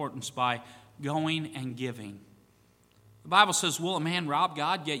the importance by going and giving. The Bible says, will a man rob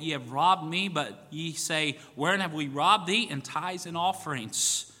God? Yet ye have robbed me, but ye say, wherein have we robbed thee? In tithes and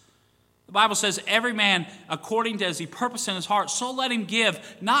offerings. The Bible says, every man according to as he purposed in his heart, so let him give,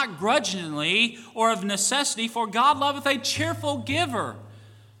 not grudgingly or of necessity, for God loveth a cheerful giver.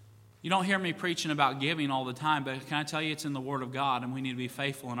 You don't hear me preaching about giving all the time, but can I tell you it's in the Word of God, and we need to be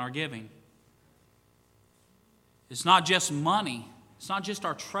faithful in our giving. It's not just money. It's not just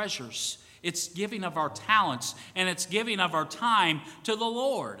our treasures. It's giving of our talents, and it's giving of our time to the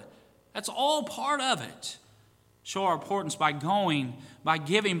Lord. That's all part of it. Show our importance by going, by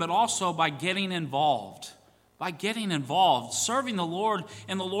giving, but also by getting involved. By getting involved, serving the Lord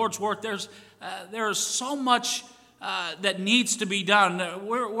in the Lord's work. There's so much that needs to be done.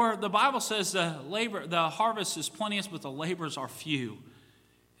 Where the Bible says the harvest is plenteous, but the laborers are few.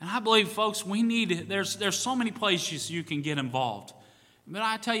 And I believe, folks, there's so many places you can get involved. But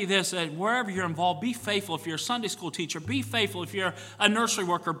I tell you this, that wherever you're involved, be faithful. If you're a Sunday school teacher, be faithful. If you're a nursery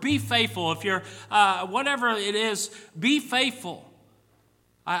worker, be faithful. If you're whatever it is, be faithful.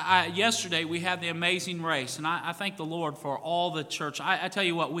 Yesterday, we had the amazing race, and I thank the Lord for all the church. I tell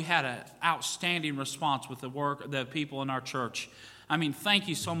you what, we had an outstanding response with the people in our church. I mean, thank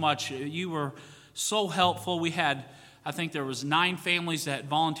you so much. You were so helpful. We had, I think there was 9 families that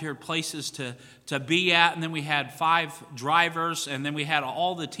volunteered places to be at, and then we had 5 drivers, and then we had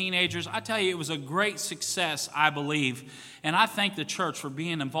all the teenagers. I tell you, it was a great success, I believe, and I thank the church for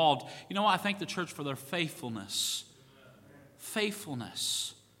being involved. You know what? I thank the church for their faithfulness.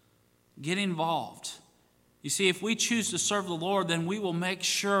 Faithfulness. Get involved. You see, if we choose to serve the Lord, then we will make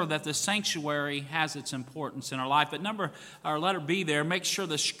sure that the sanctuary has its importance in our life. But letter B there, make sure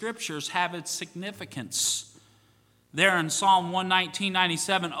the scriptures have its significance. There in Psalm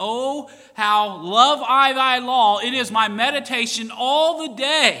 119:97, oh, how love I thy law. It is my meditation all the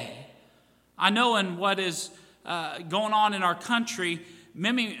day. I know in what is going on in our country,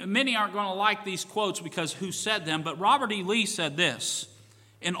 many aren't going to like these quotes because who said them, but Robert E. Lee said this,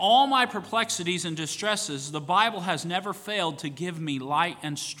 in all my perplexities and distresses, the Bible has never failed to give me light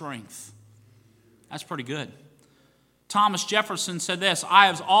and strength. That's pretty good. Thomas Jefferson said this, I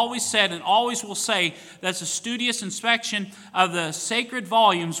have always said and always will say that a studious inspection of the sacred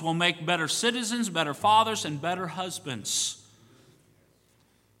volumes will make better citizens, better fathers, and better husbands.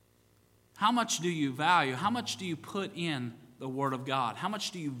 How much do you value? How much do you put in the Word of God? How much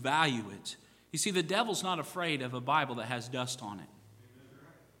do you value it? You see, the devil's not afraid of a Bible that has dust on it.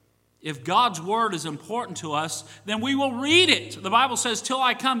 If God's Word is important to us, then we will read it. The Bible says, till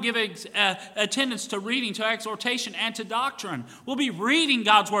I come, give attendance to reading, to exhortation, and to doctrine. We'll be reading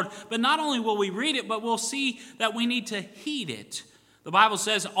God's Word, but not only will we read it, but we'll see that we need to heed it. The Bible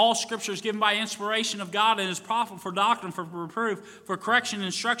says all Scripture is given by inspiration of God and is profitable for doctrine, for reproof, for correction,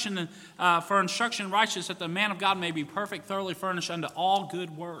 instruction, and for instruction in righteousness, that the man of God may be perfect, thoroughly furnished unto all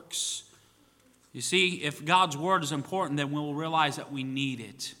good works. You see, if God's Word is important, then we'll realize that we need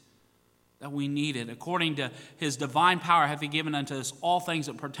it. That we need it. According to his divine power hath he given unto us all things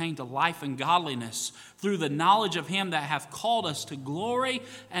that pertain to life and godliness, through the knowledge of him that hath called us to glory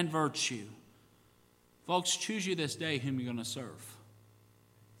and virtue. Folks, choose you this day whom you're going to serve.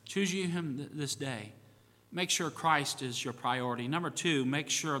 Choose you him this day. Make sure Christ is your priority. Number 2, make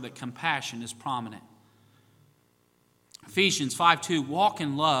sure that compassion is prominent. Ephesians 5:2, walk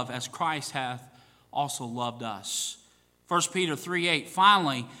in love as Christ hath also loved us. 1 Peter 3:8,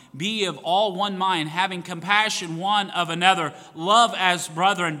 finally, be ye of all one mind, having compassion one of another. Love as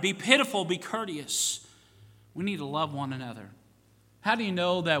brethren. Be pitiful, be courteous. We need to love one another. How do you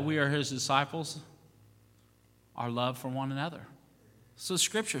know that we are his disciples? Our love for one another. So the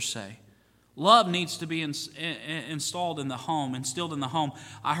scriptures say. Love needs to be installed in the home, instilled in the home.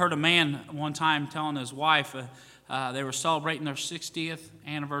 I heard a man one time telling his wife, They were celebrating their 60th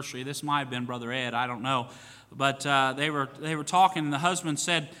anniversary. This might have been Brother Ed, I don't know. But they were talking, and the husband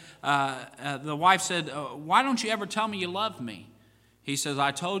said, the wife said, why don't you ever tell me you love me? He says,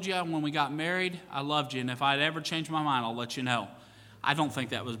 I told you when we got married, I loved you, and if I'd ever change my mind, I'll let you know. I don't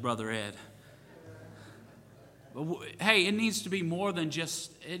think that was Brother Ed. But, hey, it needs to be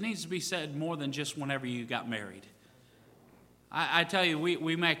said more than just whenever you got married. I tell you,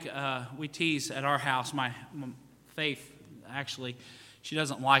 we tease at our house. My Faith, actually, she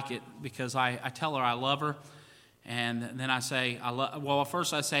doesn't like it because I tell her I love her, and then I say,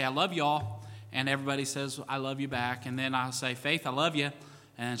 first I say, I love y'all. And everybody says, I love you back. And then I'll say, Faith, I love you.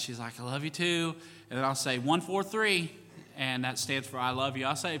 And she's like, I love you too. And then I'll say, 1, 4, 3. And that stands for I love you.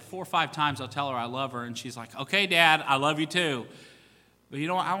 I'll say it 4 or 5 times. I'll tell her I love her. And she's like, okay, Dad, I love you too. But you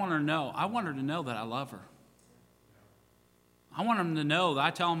know what? I want her to know. I want her to know that I love her. I want them to know that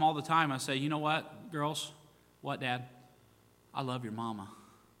I tell them all the time. I say, you know what, girls? What, Dad? I love your mama.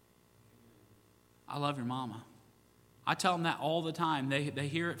 I love your mama. I tell them that all the time. They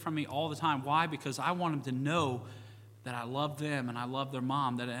hear it from me all the time. Why? Because I want them to know that I love them and I love their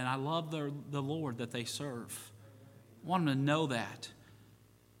mom and I love the Lord that they serve. I want them to know that.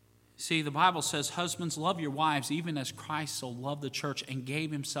 See, the Bible says, husbands, love your wives even as Christ so loved the church and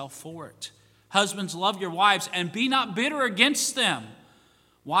gave himself for it. Husbands, love your wives and be not bitter against them.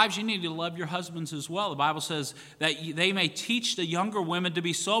 Wives, you need to love your husbands as well. The Bible says that they may teach the younger women to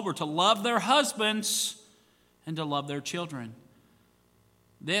be sober, to love their husbands, and to love their children.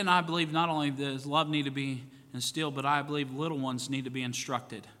 Then I believe not only does love need to be instilled, but I believe little ones need to be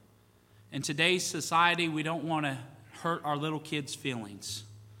instructed. In today's society, we don't want to hurt our little kids' feelings.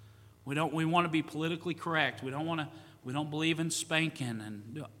 We want to be politically correct. We don't believe in spanking.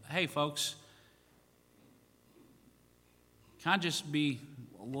 And hey, folks, can I just be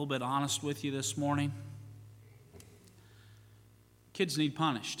a little bit honest with you this morning? Kids need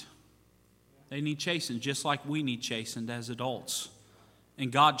punished. They need chastened, just like we need chastened as adults.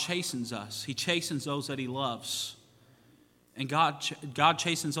 And God chastens us. He chastens those that he loves. And God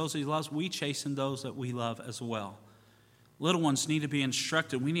chastens those that he loves. We chasten those that we love as well. Little ones need to be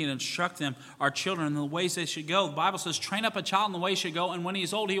instructed. We need to instruct them, our children, in the ways they should go. The Bible says, train up a child in the way he should go, and when he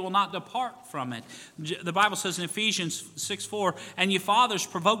is old, he will not depart from it. The Bible says in Ephesians 6:4, and you fathers,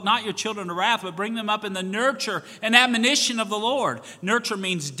 provoke not your children to wrath, but bring them up in the nurture and admonition of the Lord. Nurture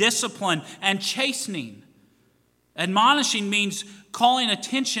means discipline and chastening. Admonishing means calling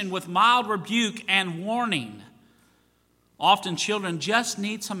attention with mild rebuke and warning. Often children just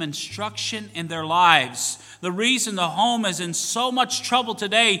need some instruction in their lives. The reason the home is in so much trouble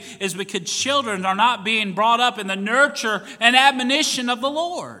today is because children are not being brought up in the nurture and admonition of the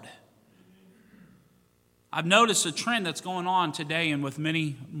Lord. I've noticed a trend that's going on today and with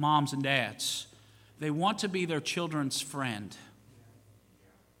many moms and dads. They want to be their children's friend.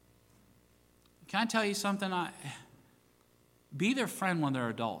 Can I tell you something? Be their friend when they're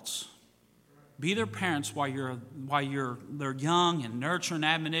adults. Be their parents while they're young and nurture and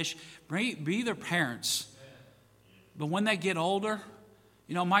admonition. Be their parents. But when they get older,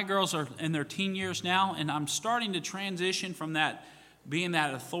 my girls are in their teen years now, and I'm starting to transition from that being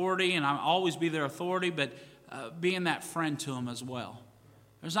that authority, and I'll always be their authority, but being that friend to them as well.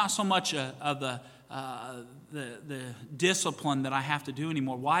 There's not so much of the discipline that I have to do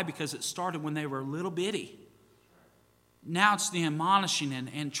anymore. Why? Because it started when they were little bitty. Now it's the admonishing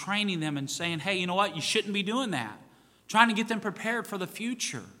and training them and saying, hey, you know what? You shouldn't be doing that. Trying to get them prepared for the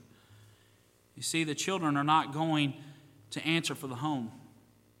future. You see, the children are not going to answer for the home.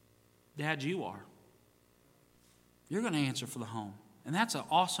 Dad, you are. You're going to answer for the home. And that's an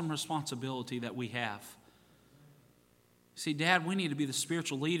awesome responsibility that we have. See, Dad, we need to be the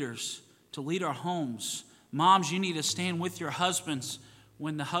spiritual leaders to lead our homes. Moms, you need to stand with your husbands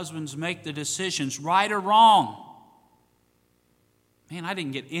when the husbands make the decisions, right or wrong. Man, I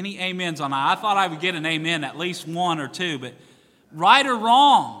didn't get any amens on that. I thought I would get an amen, at least one or two, but right or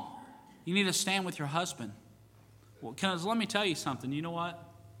wrong, you need to stand with your husband. Well, let me tell you something. You know what?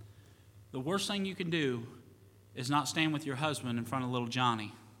 The worst thing you can do is not stand with your husband in front of little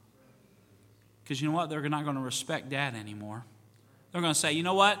Johnny. Because you know what? They're not going to respect Dad anymore. They're going to say, you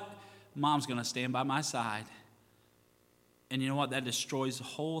know what? Mom's going to stand by my side. And you know what? That destroys the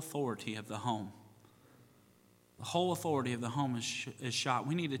whole authority of the home. The whole authority of the home is shot.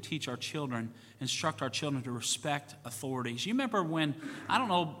 We need to teach our children, instruct our children to respect authorities. You remember when, I don't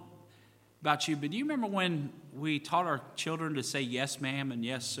know about you, but do you remember when we taught our children to say yes, ma'am, and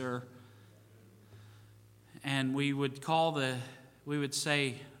yes, sir? And we would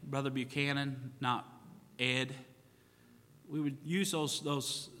say Brother Buchanan, not Ed. We would use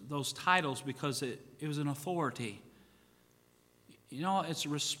those those titles because it was an authority. You know, it's a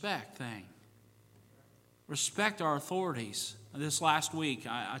respect thing. Respect our authorities. This last week,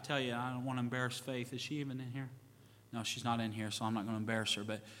 I tell you, I don't want to embarrass Faith. Is she even in here? No, she's not in here, so I'm not going to embarrass her.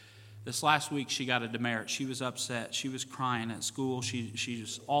 But this last week, she got a demerit. She was upset. She was crying at school. She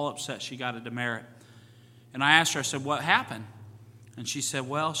was all upset. She got a demerit. And I asked her, I said, what happened? And she said,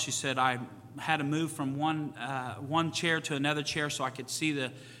 well, I had to move from one chair to another chair so I could see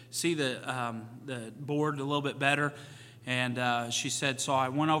the board a little bit better. And she said, so I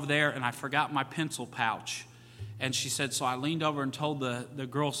went over there and I forgot my pencil pouch. And she said, so I leaned over and told the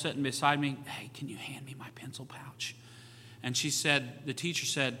girl sitting beside me, hey, can you hand me my pencil pouch? And she said, the teacher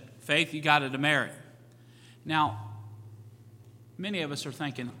said, Faith, you got a demerit. Now, many of us are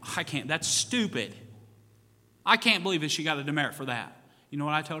thinking, I can't, that's stupid. I can't believe that she got a demerit for that. You know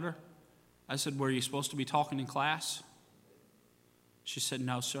what I told her? I said, were you supposed to be talking in class? She said,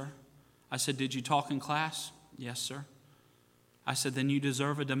 no, sir. I said, did you talk in class? Yes, sir. I said, then you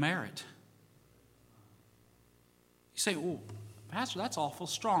deserve a demerit. You say, well, Pastor, that's awful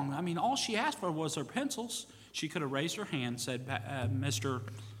strong. I mean, all she asked for was her pencils. She could have raised her hand and said, Mr.,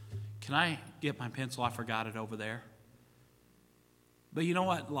 can I get my pencil? I forgot it over there. But you know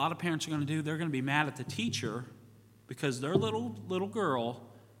what a lot of parents are going to do? They're going to be mad at the teacher because their little girl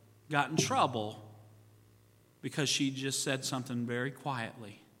got in trouble because she just said something very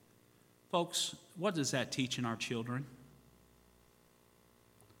quietly. Folks, what does that teach in our children?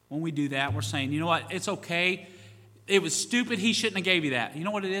 When we do that, we're saying, you know what, it's okay. It was stupid. He shouldn't have gave you that. You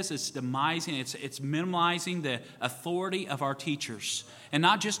know what it is? It's demising. It's minimizing the authority of our teachers. And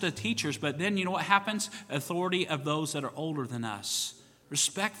not just the teachers, but then you know what happens? Authority of those that are older than us.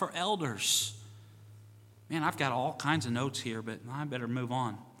 Respect for elders. Man, I've got all kinds of notes here, but I better move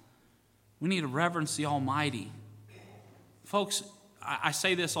on. We need to reverence the Almighty. Folks, I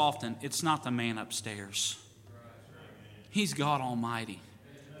say this often. It's not the man upstairs. He's God Almighty.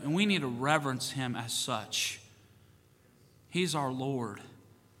 And we need to reverence Him as such. He's our Lord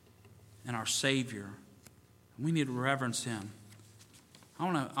and our Savior. We need to reverence Him.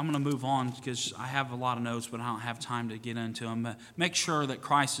 I'm going to move on because I have a lot of notes, but I don't have time to get into them. But make sure that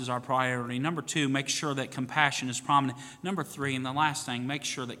Christ is our priority. Number 2, make sure that compassion is prominent. Number 3, and the last thing, make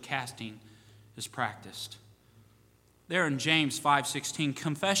sure that casting is practiced. There in James 5:16,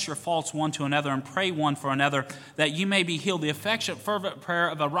 confess your faults one to another and pray one for another that you may be healed. The affectionate, fervent prayer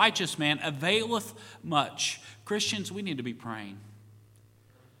of a righteous man availeth much. Christians, we need to be praying.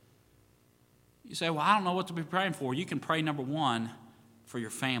 You say, well, I don't know what to be praying for. You can pray, number 1, for your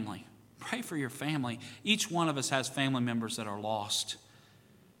family. Pray for your family. Each one of us has family members that are lost.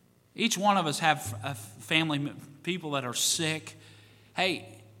 Each one of us have family people that are sick.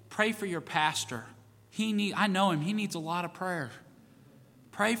 Hey, pray for your pastor. I know him. He needs a lot of prayer.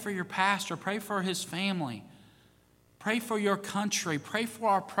 Pray for your pastor. Pray for his family. Pray for your country. Pray for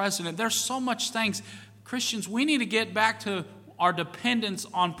our president. There's so much things. Christians, we need to get back to our dependence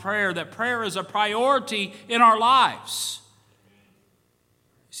on prayer, that prayer is a priority in our lives.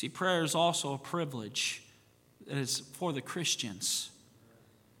 See, prayer is also a privilege that is for the Christians.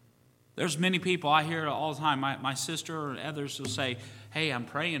 There's many people, I hear it all the time. My sister or others will say, hey, I'm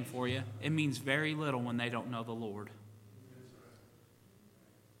praying for you. It means very little when they don't know the Lord.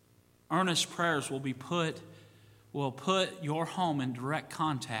 Earnest prayers will put your home in direct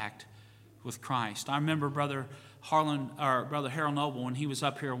contact with Christ. I remember Brother Harold Noble, when he was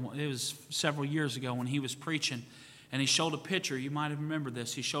up here, it was several years ago when he was preaching, and he showed a picture. You might have remembered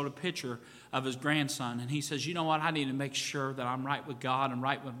this. He showed a picture of his grandson, and he says, you know what, I need to make sure that I'm right with God and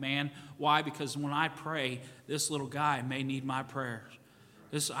right with man. Why? Because when I pray, this little guy may need my prayers.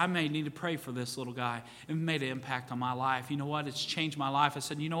 I may need to pray for this little guy. It made an impact on my life. You know what? It's changed my life. I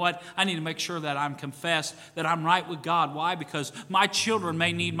said, you know what? I need to make sure that I'm confessed, that I'm right with God. Why? Because my children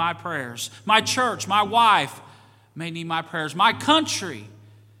may need my prayers. My church, my wife may need my prayers. My country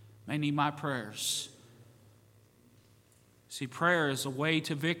may need my prayers. See, prayer is a way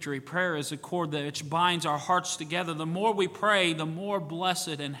to victory. Prayer is a cord that binds our hearts together. The more we pray, the more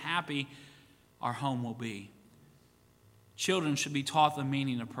blessed and happy our home will be. Children should be taught the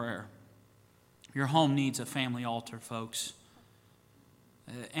meaning of prayer. Your home needs a family altar, folks.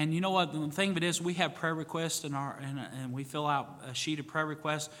 And you know what? The thing of it is, we have prayer requests and we fill out a sheet of prayer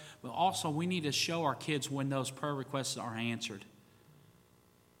requests. But also, we need to show our kids when those prayer requests are answered.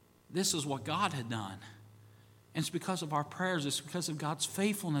 This is what God had done. And it's because of our prayers. It's because of God's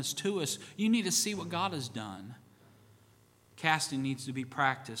faithfulness to us. You need to see what God has done. Casting needs to be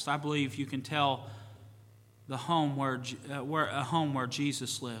practiced. I believe you can tell the home where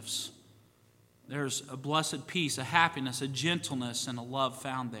Jesus lives. there's a blessed peace, a happiness, a gentleness, and a love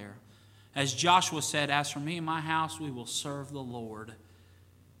found there. As Joshua said, as for me and my house, we will serve the Lord.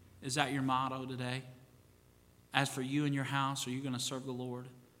 Is that your motto today? As for you and your house, are you going to serve the Lord?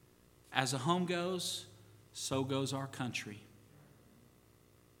 As a home goes, so goes our country.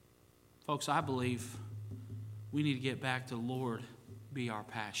 Folks, I believe we need to get back to the Lord be our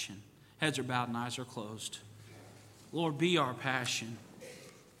passion. Heads are bowed and eyes are closed. Lord, be our passion.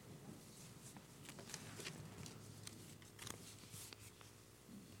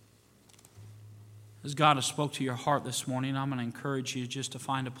 As God has spoke to your heart this morning, I'm going to encourage you just to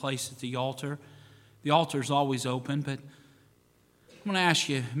find a place at the altar. The altar is always open, but I'm going to ask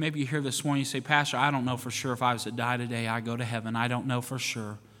you, maybe you're here this morning, you say, Pastor, I don't know for sure if I was to die today, I go to heaven. I don't know for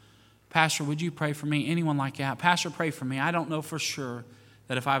sure. Pastor, would you pray for me? Anyone like that? Pastor, pray for me. I don't know for sure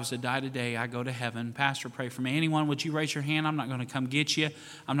that if I was to die today, I go to heaven. Pastor, pray for me. Anyone, would you raise your hand? I'm not going to come get you.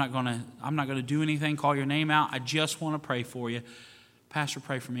 I'm not going to do anything, call your name out. I just want to pray for you. Pastor,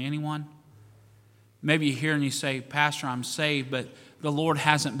 pray for me. Anyone? Maybe you're here and you say, Pastor, I'm saved, but the Lord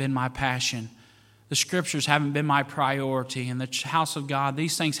hasn't been my passion. The scriptures haven't been my priority. And the house of God,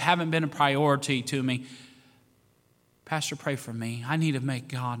 these things haven't been a priority to me. Pastor, pray for me. I need to make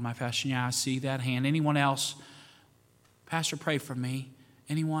God my passion. Yeah, I see that hand. Anyone else? Pastor, pray for me.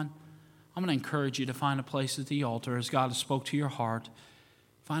 Anyone? I'm going to encourage you to find a place at the altar as God has spoke to your heart.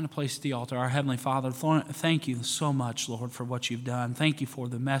 Find a place at the altar. Our Heavenly Father, thank you so much, Lord, for what you've done. Thank you for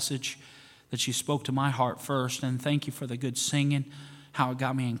the message that you spoke to my heart first. And thank you for the good singing, how it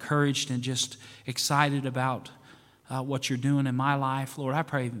got me encouraged and just excited about what you're doing in my life. Lord, I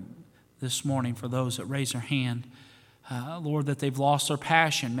pray this morning for those that raise their hand, Lord, that they've lost their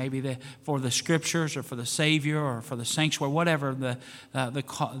passion, maybe for the scriptures or for the Savior or for the sanctuary, whatever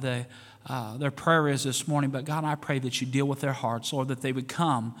their prayer is this morning. But God, I pray that you deal with their hearts, Lord, that they would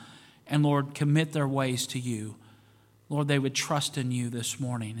come and, Lord, commit their ways to you. Lord, they would trust in you this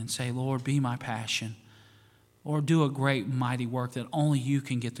morning and say, Lord, be my passion. Lord, do a great, mighty work that only you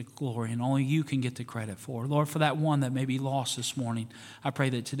can get the glory and only you can get the credit for. Lord, for that one that may be lost this morning, I pray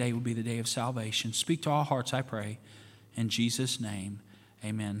that today will be the day of salvation. Speak to our hearts, I pray. In Jesus' name,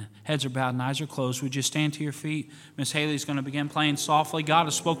 amen. Heads are bowed and eyes are closed. Would you stand to your feet? Miss Haley's going to begin playing softly. God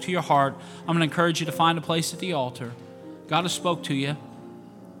has spoke to your heart. I'm going to encourage you to find a place at the altar. God has spoke to you.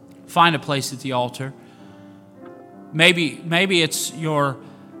 Find a place at the altar. Maybe it's you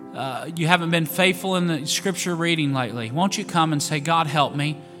haven't been faithful in the scripture reading lately. Won't you come and say, God, help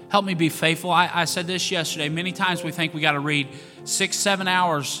me. Help me be faithful. I said this yesterday. Many times we think we got to read 6-7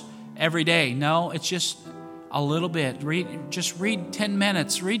 hours every day. No, it's just a little bit. Just read 10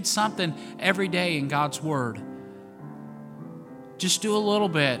 minutes. Read something every day in God's Word. Just do a little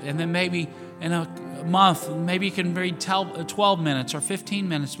bit. And then maybe in a month, maybe you can read 12 minutes or 15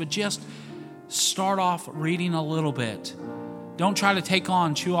 minutes. But just start off reading a little bit. Don't try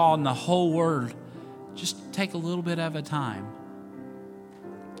to chew on the whole Word. Just take a little bit at a time.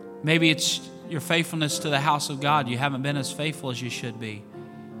 Maybe it's your faithfulness to the house of God. You haven't been as faithful as you should be.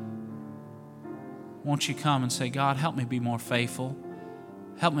 Won't you come and say, God, help me be more faithful.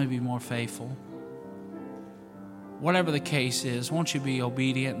 Help me be more faithful. Whatever the case is, won't you be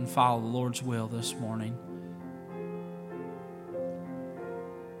obedient and follow the Lord's will this morning?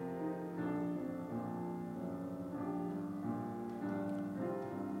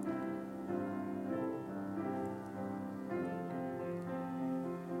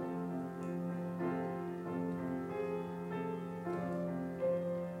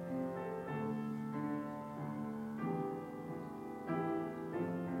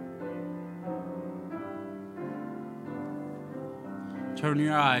 Turn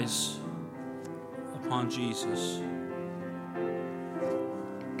your eyes upon Jesus.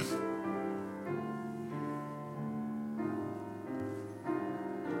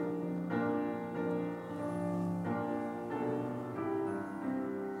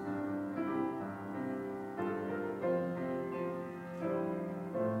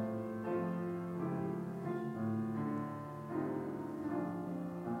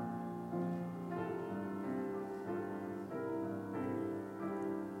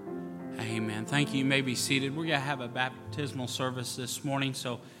 Amen. Thank you. You may be seated. We're going to have a baptismal service this morning.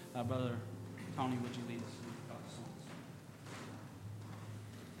 So, Brother Tony, would you lead us in a couple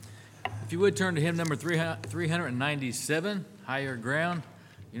songs? If you would turn to hymn number 397, Higher Ground.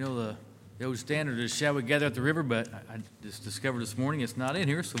 You know, the old standard is Shall We Gather at the River, but I just discovered this morning it's not in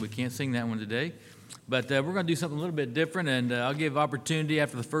here, so we can't sing that one today. But we're going to do something a little bit different, and I'll give opportunity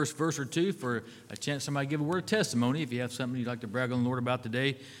after the first verse or two for a chance somebody to give a word of testimony if you have something you'd like to brag on the Lord about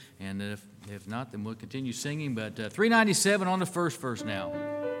today. And if not, then we'll continue singing. But 397 on the first verse now.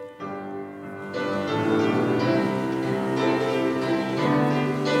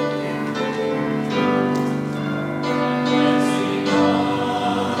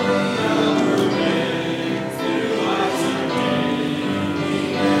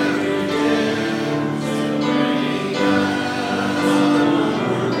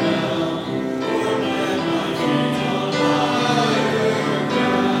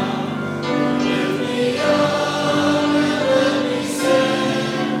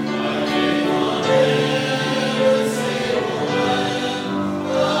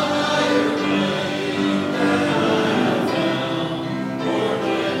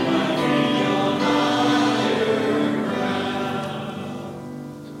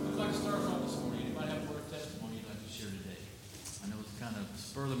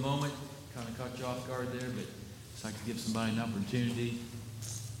 the moment. Kind of caught you off guard there, but just like to give somebody an opportunity.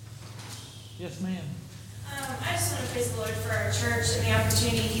 Yes, ma'am. I just want to praise the Lord for our church and the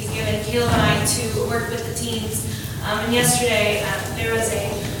opportunity He's given Caleb and I to work with the teens. And yesterday, there was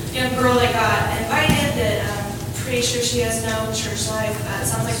a young girl that got invited that I'm pretty sure she has no church life. It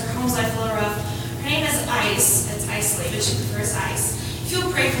sounds like her home's life a little rough. Her name is Ice. It's Isley, but she prefers Ice. If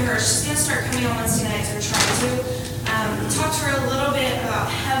you'll pray for her, she's going to start coming on Wednesday nights, or try to. Talk to her a little bit about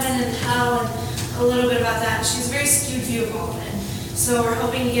heaven and hell and a little bit about that. She's a very skewed view of all of it. So we're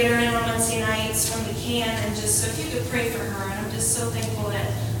hoping to get her in on Wednesday nights when we can, and just so if you could pray for her. And I'm just so thankful that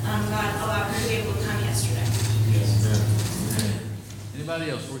God allowed her to be able to come yesterday. Yes. Amen. Anybody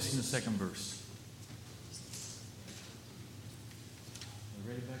else? We're seeing the second verse. You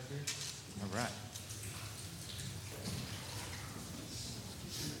ready back there? All right.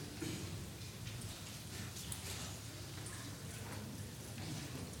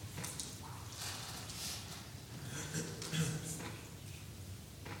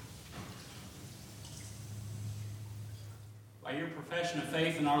 By your profession of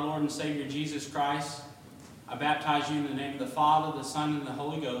faith in our Lord and Savior Jesus Christ, I baptize you in the name of the Father, the Son, and the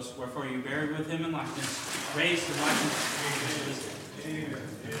Holy Ghost, wherefore you buried with him in likeness, raised to likeness. Amen.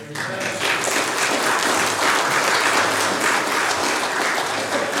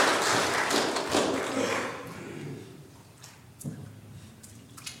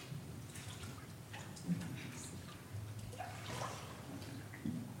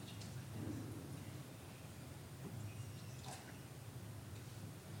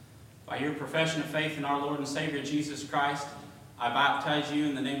 By your profession of faith in our Lord and Savior Jesus Christ, I baptize you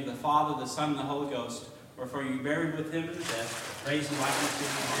in the name of the Father, the Son, and the Holy Ghost, wherefore you buried with him in death, raised in likeness to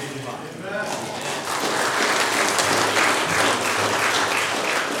his body.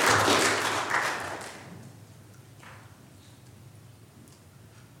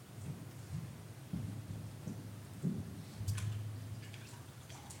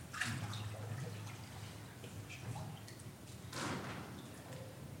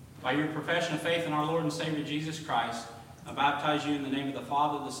 By your profession of faith in our Lord and Savior Jesus Christ, I baptize you in the name of the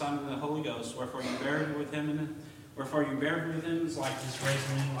Father, the Son, and the Holy Ghost, wherefore you buried with him in his likeness, raised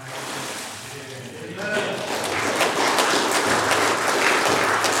him in likeness.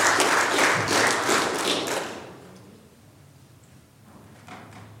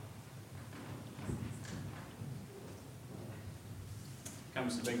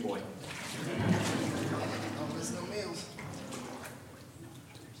 Comes the big boy.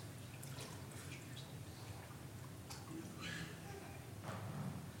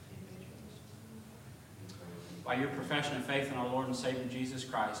 By your profession of faith in our Lord and Savior Jesus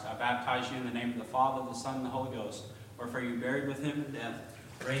Christ, I baptize you in the name of the Father, the Son, and the Holy Ghost, wherefore you buried with him in death,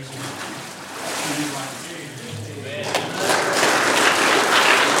 raised him to new life.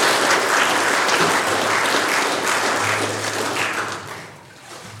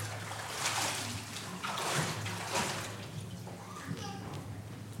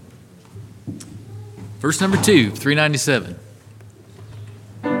 Verse number 2, 397.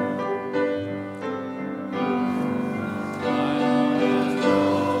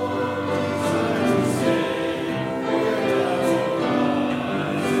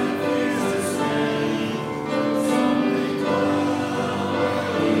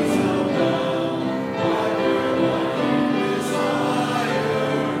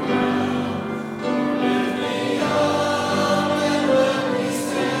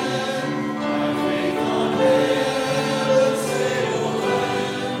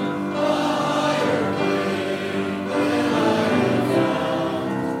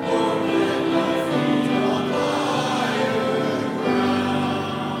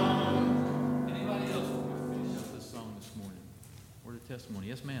 Testimony.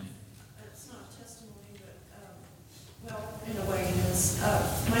 Yes, ma'am. It's not a testimony, but, well, in a way it is.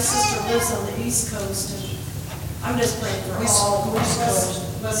 My sister lives on the East Coast, and I'm just praying for all the West Coast.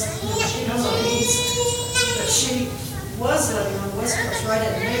 She lives on the East, but she was living on the West Coast, right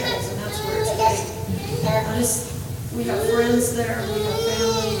at Naples, and that's where it's at. We have friends there, we have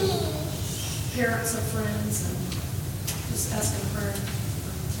family, and parents of friends, and just asking prayer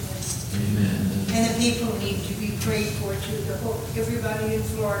for today. Amen. And the people need to be prayed for too, everybody in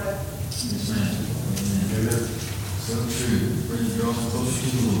Florida. Amen. Amen. So true. Bring the draw close to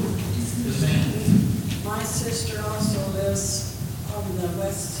the Lord. Yes, ma'am. My sister also lives on the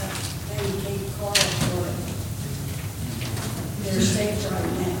west side, in Cape Coral, Florida. They're safe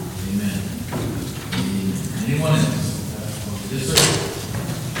right now. Amen. Anyone else? Yes, sir.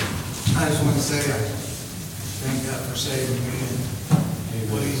 I just want to say I thank God for saving me and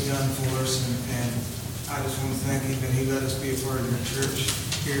what He's done for us, and I just want to thank Him that He let us be a part of your church.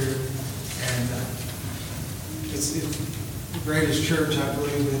 here. And it's the greatest church, I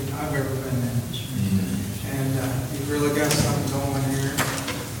believe, that I've ever been in. And you've really got something going here.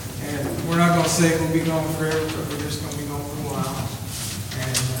 And we're not going to say we'll be gone forever, but we're just going to be gone for a while.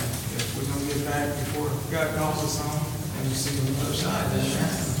 And if we're going to get back before God calls us home, and we see the other side.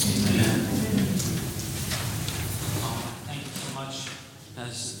 Amen. Thank you so much.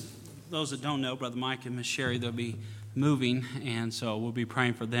 As those that don't know, Brother Mike and Miss Sherry, they'll be moving, and so we'll be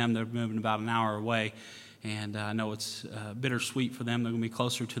praying for them. They're moving about an hour away, and I know it's bittersweet for them. They're going to be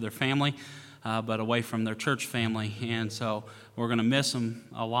closer to their family, but away from their church family, and so we're going to miss them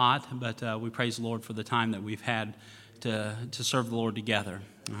a lot, but we praise the Lord for the time that we've had to serve the Lord together.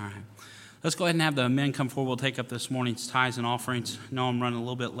 All right. Let's go ahead and have the men come forward. We'll take up this morning's tithes and offerings. I know I'm running a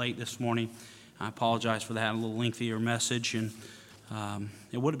little bit late this morning. I apologize for that, a little lengthier message, and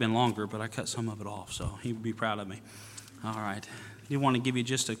it would have been longer, but I cut some of it off, so he would be proud of me. All right. I do want to give you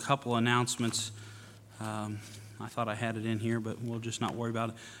just a couple announcements. I thought I had it in here, but we'll just not worry about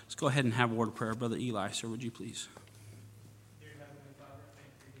it. Let's go ahead and have a word of prayer. Brother Eli, sir, would you please? Dear Heavenly Father,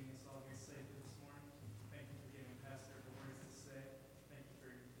 thank you for getting us all here safely this morning. Thank you for giving Pastor the words to say. Thank you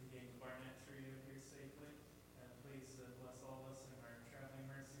for getting the Barnett Trio here safely. Please bless all of us in our traveling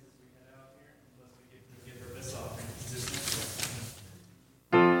mercies as we head out here. And bless we get to give her this offering.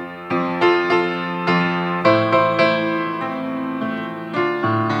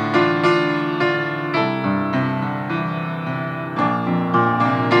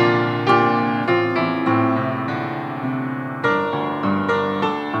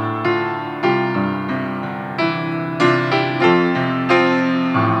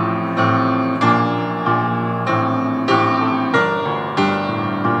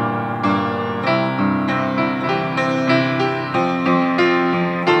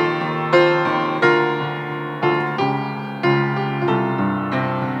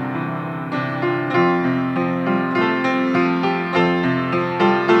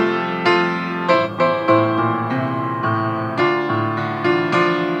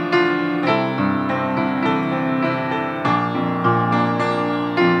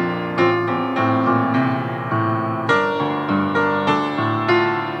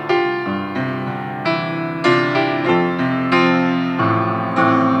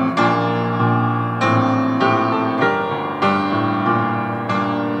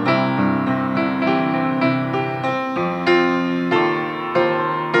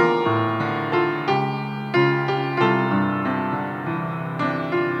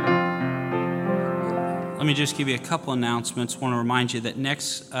 Just give you a couple announcements. Want to remind you that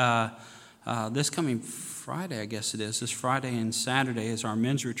next this coming Friday, I guess it is, this Friday and Saturday is our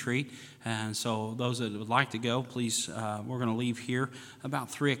men's retreat, and so those that would like to go, please, we're going to leave here about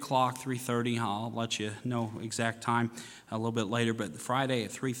 3 o'clock, 3:30. I'll let you know exact time a little bit later, but Friday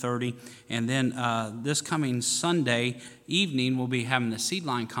at 3:30, and then this coming Sunday evening we'll be having the Seed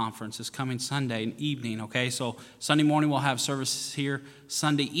Line Conference. This coming Sunday evening, okay? So Sunday morning we'll have services here.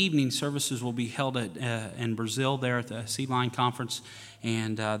 Sunday evening services will be held at in Brazil there at the Seed Line Conference,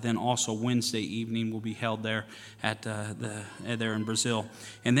 and then also Wednesday evening will be held there at there in Brazil.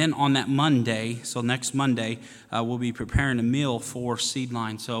 And then on that Monday, so next Monday, we'll be preparing a meal for Seed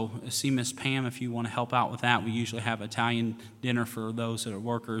Line. So see Miss Pam if you want to help out with that. We usually have Italian dinner for those that are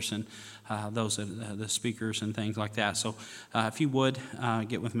workers and those that the speakers and things like that. So if you would,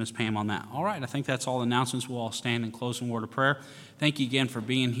 get with Miss Pam on that. All right, I think that's all the announcements. We'll all stand in closing word of prayer. Thank you again for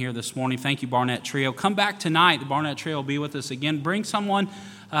being here this morning. Thank you, Barnett Trio. Come back tonight. The Barnett Trio will be with us again. Bring someone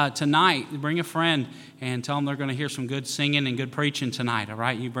tonight. Bring a friend and tell them they're going to hear some good singing and good preaching tonight, all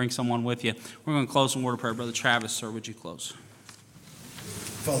right? You bring someone with you. We're going to close in word of prayer. Brother Travis, sir, would you close?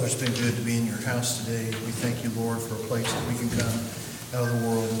 Father, it's been good to be in your house today. We thank you, Lord, for a place that we can come out of the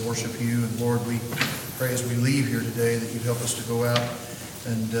world and worship you. And Lord, we pray as we leave here today that you help us to go out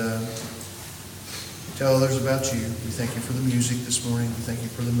and tell others about you. We thank you for the music this morning. We thank you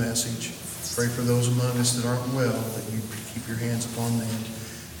for the message. Pray for those among us that aren't well, that you keep your hands upon them.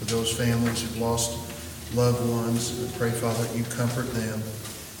 For those families who've lost loved ones, we pray, Father, that you comfort them.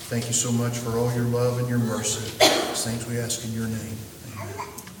 Thank you so much for all your love and your mercy. These things we ask in your name. Amen.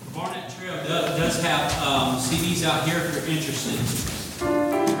 The Barnett Trio does have CDs out here if you're interested.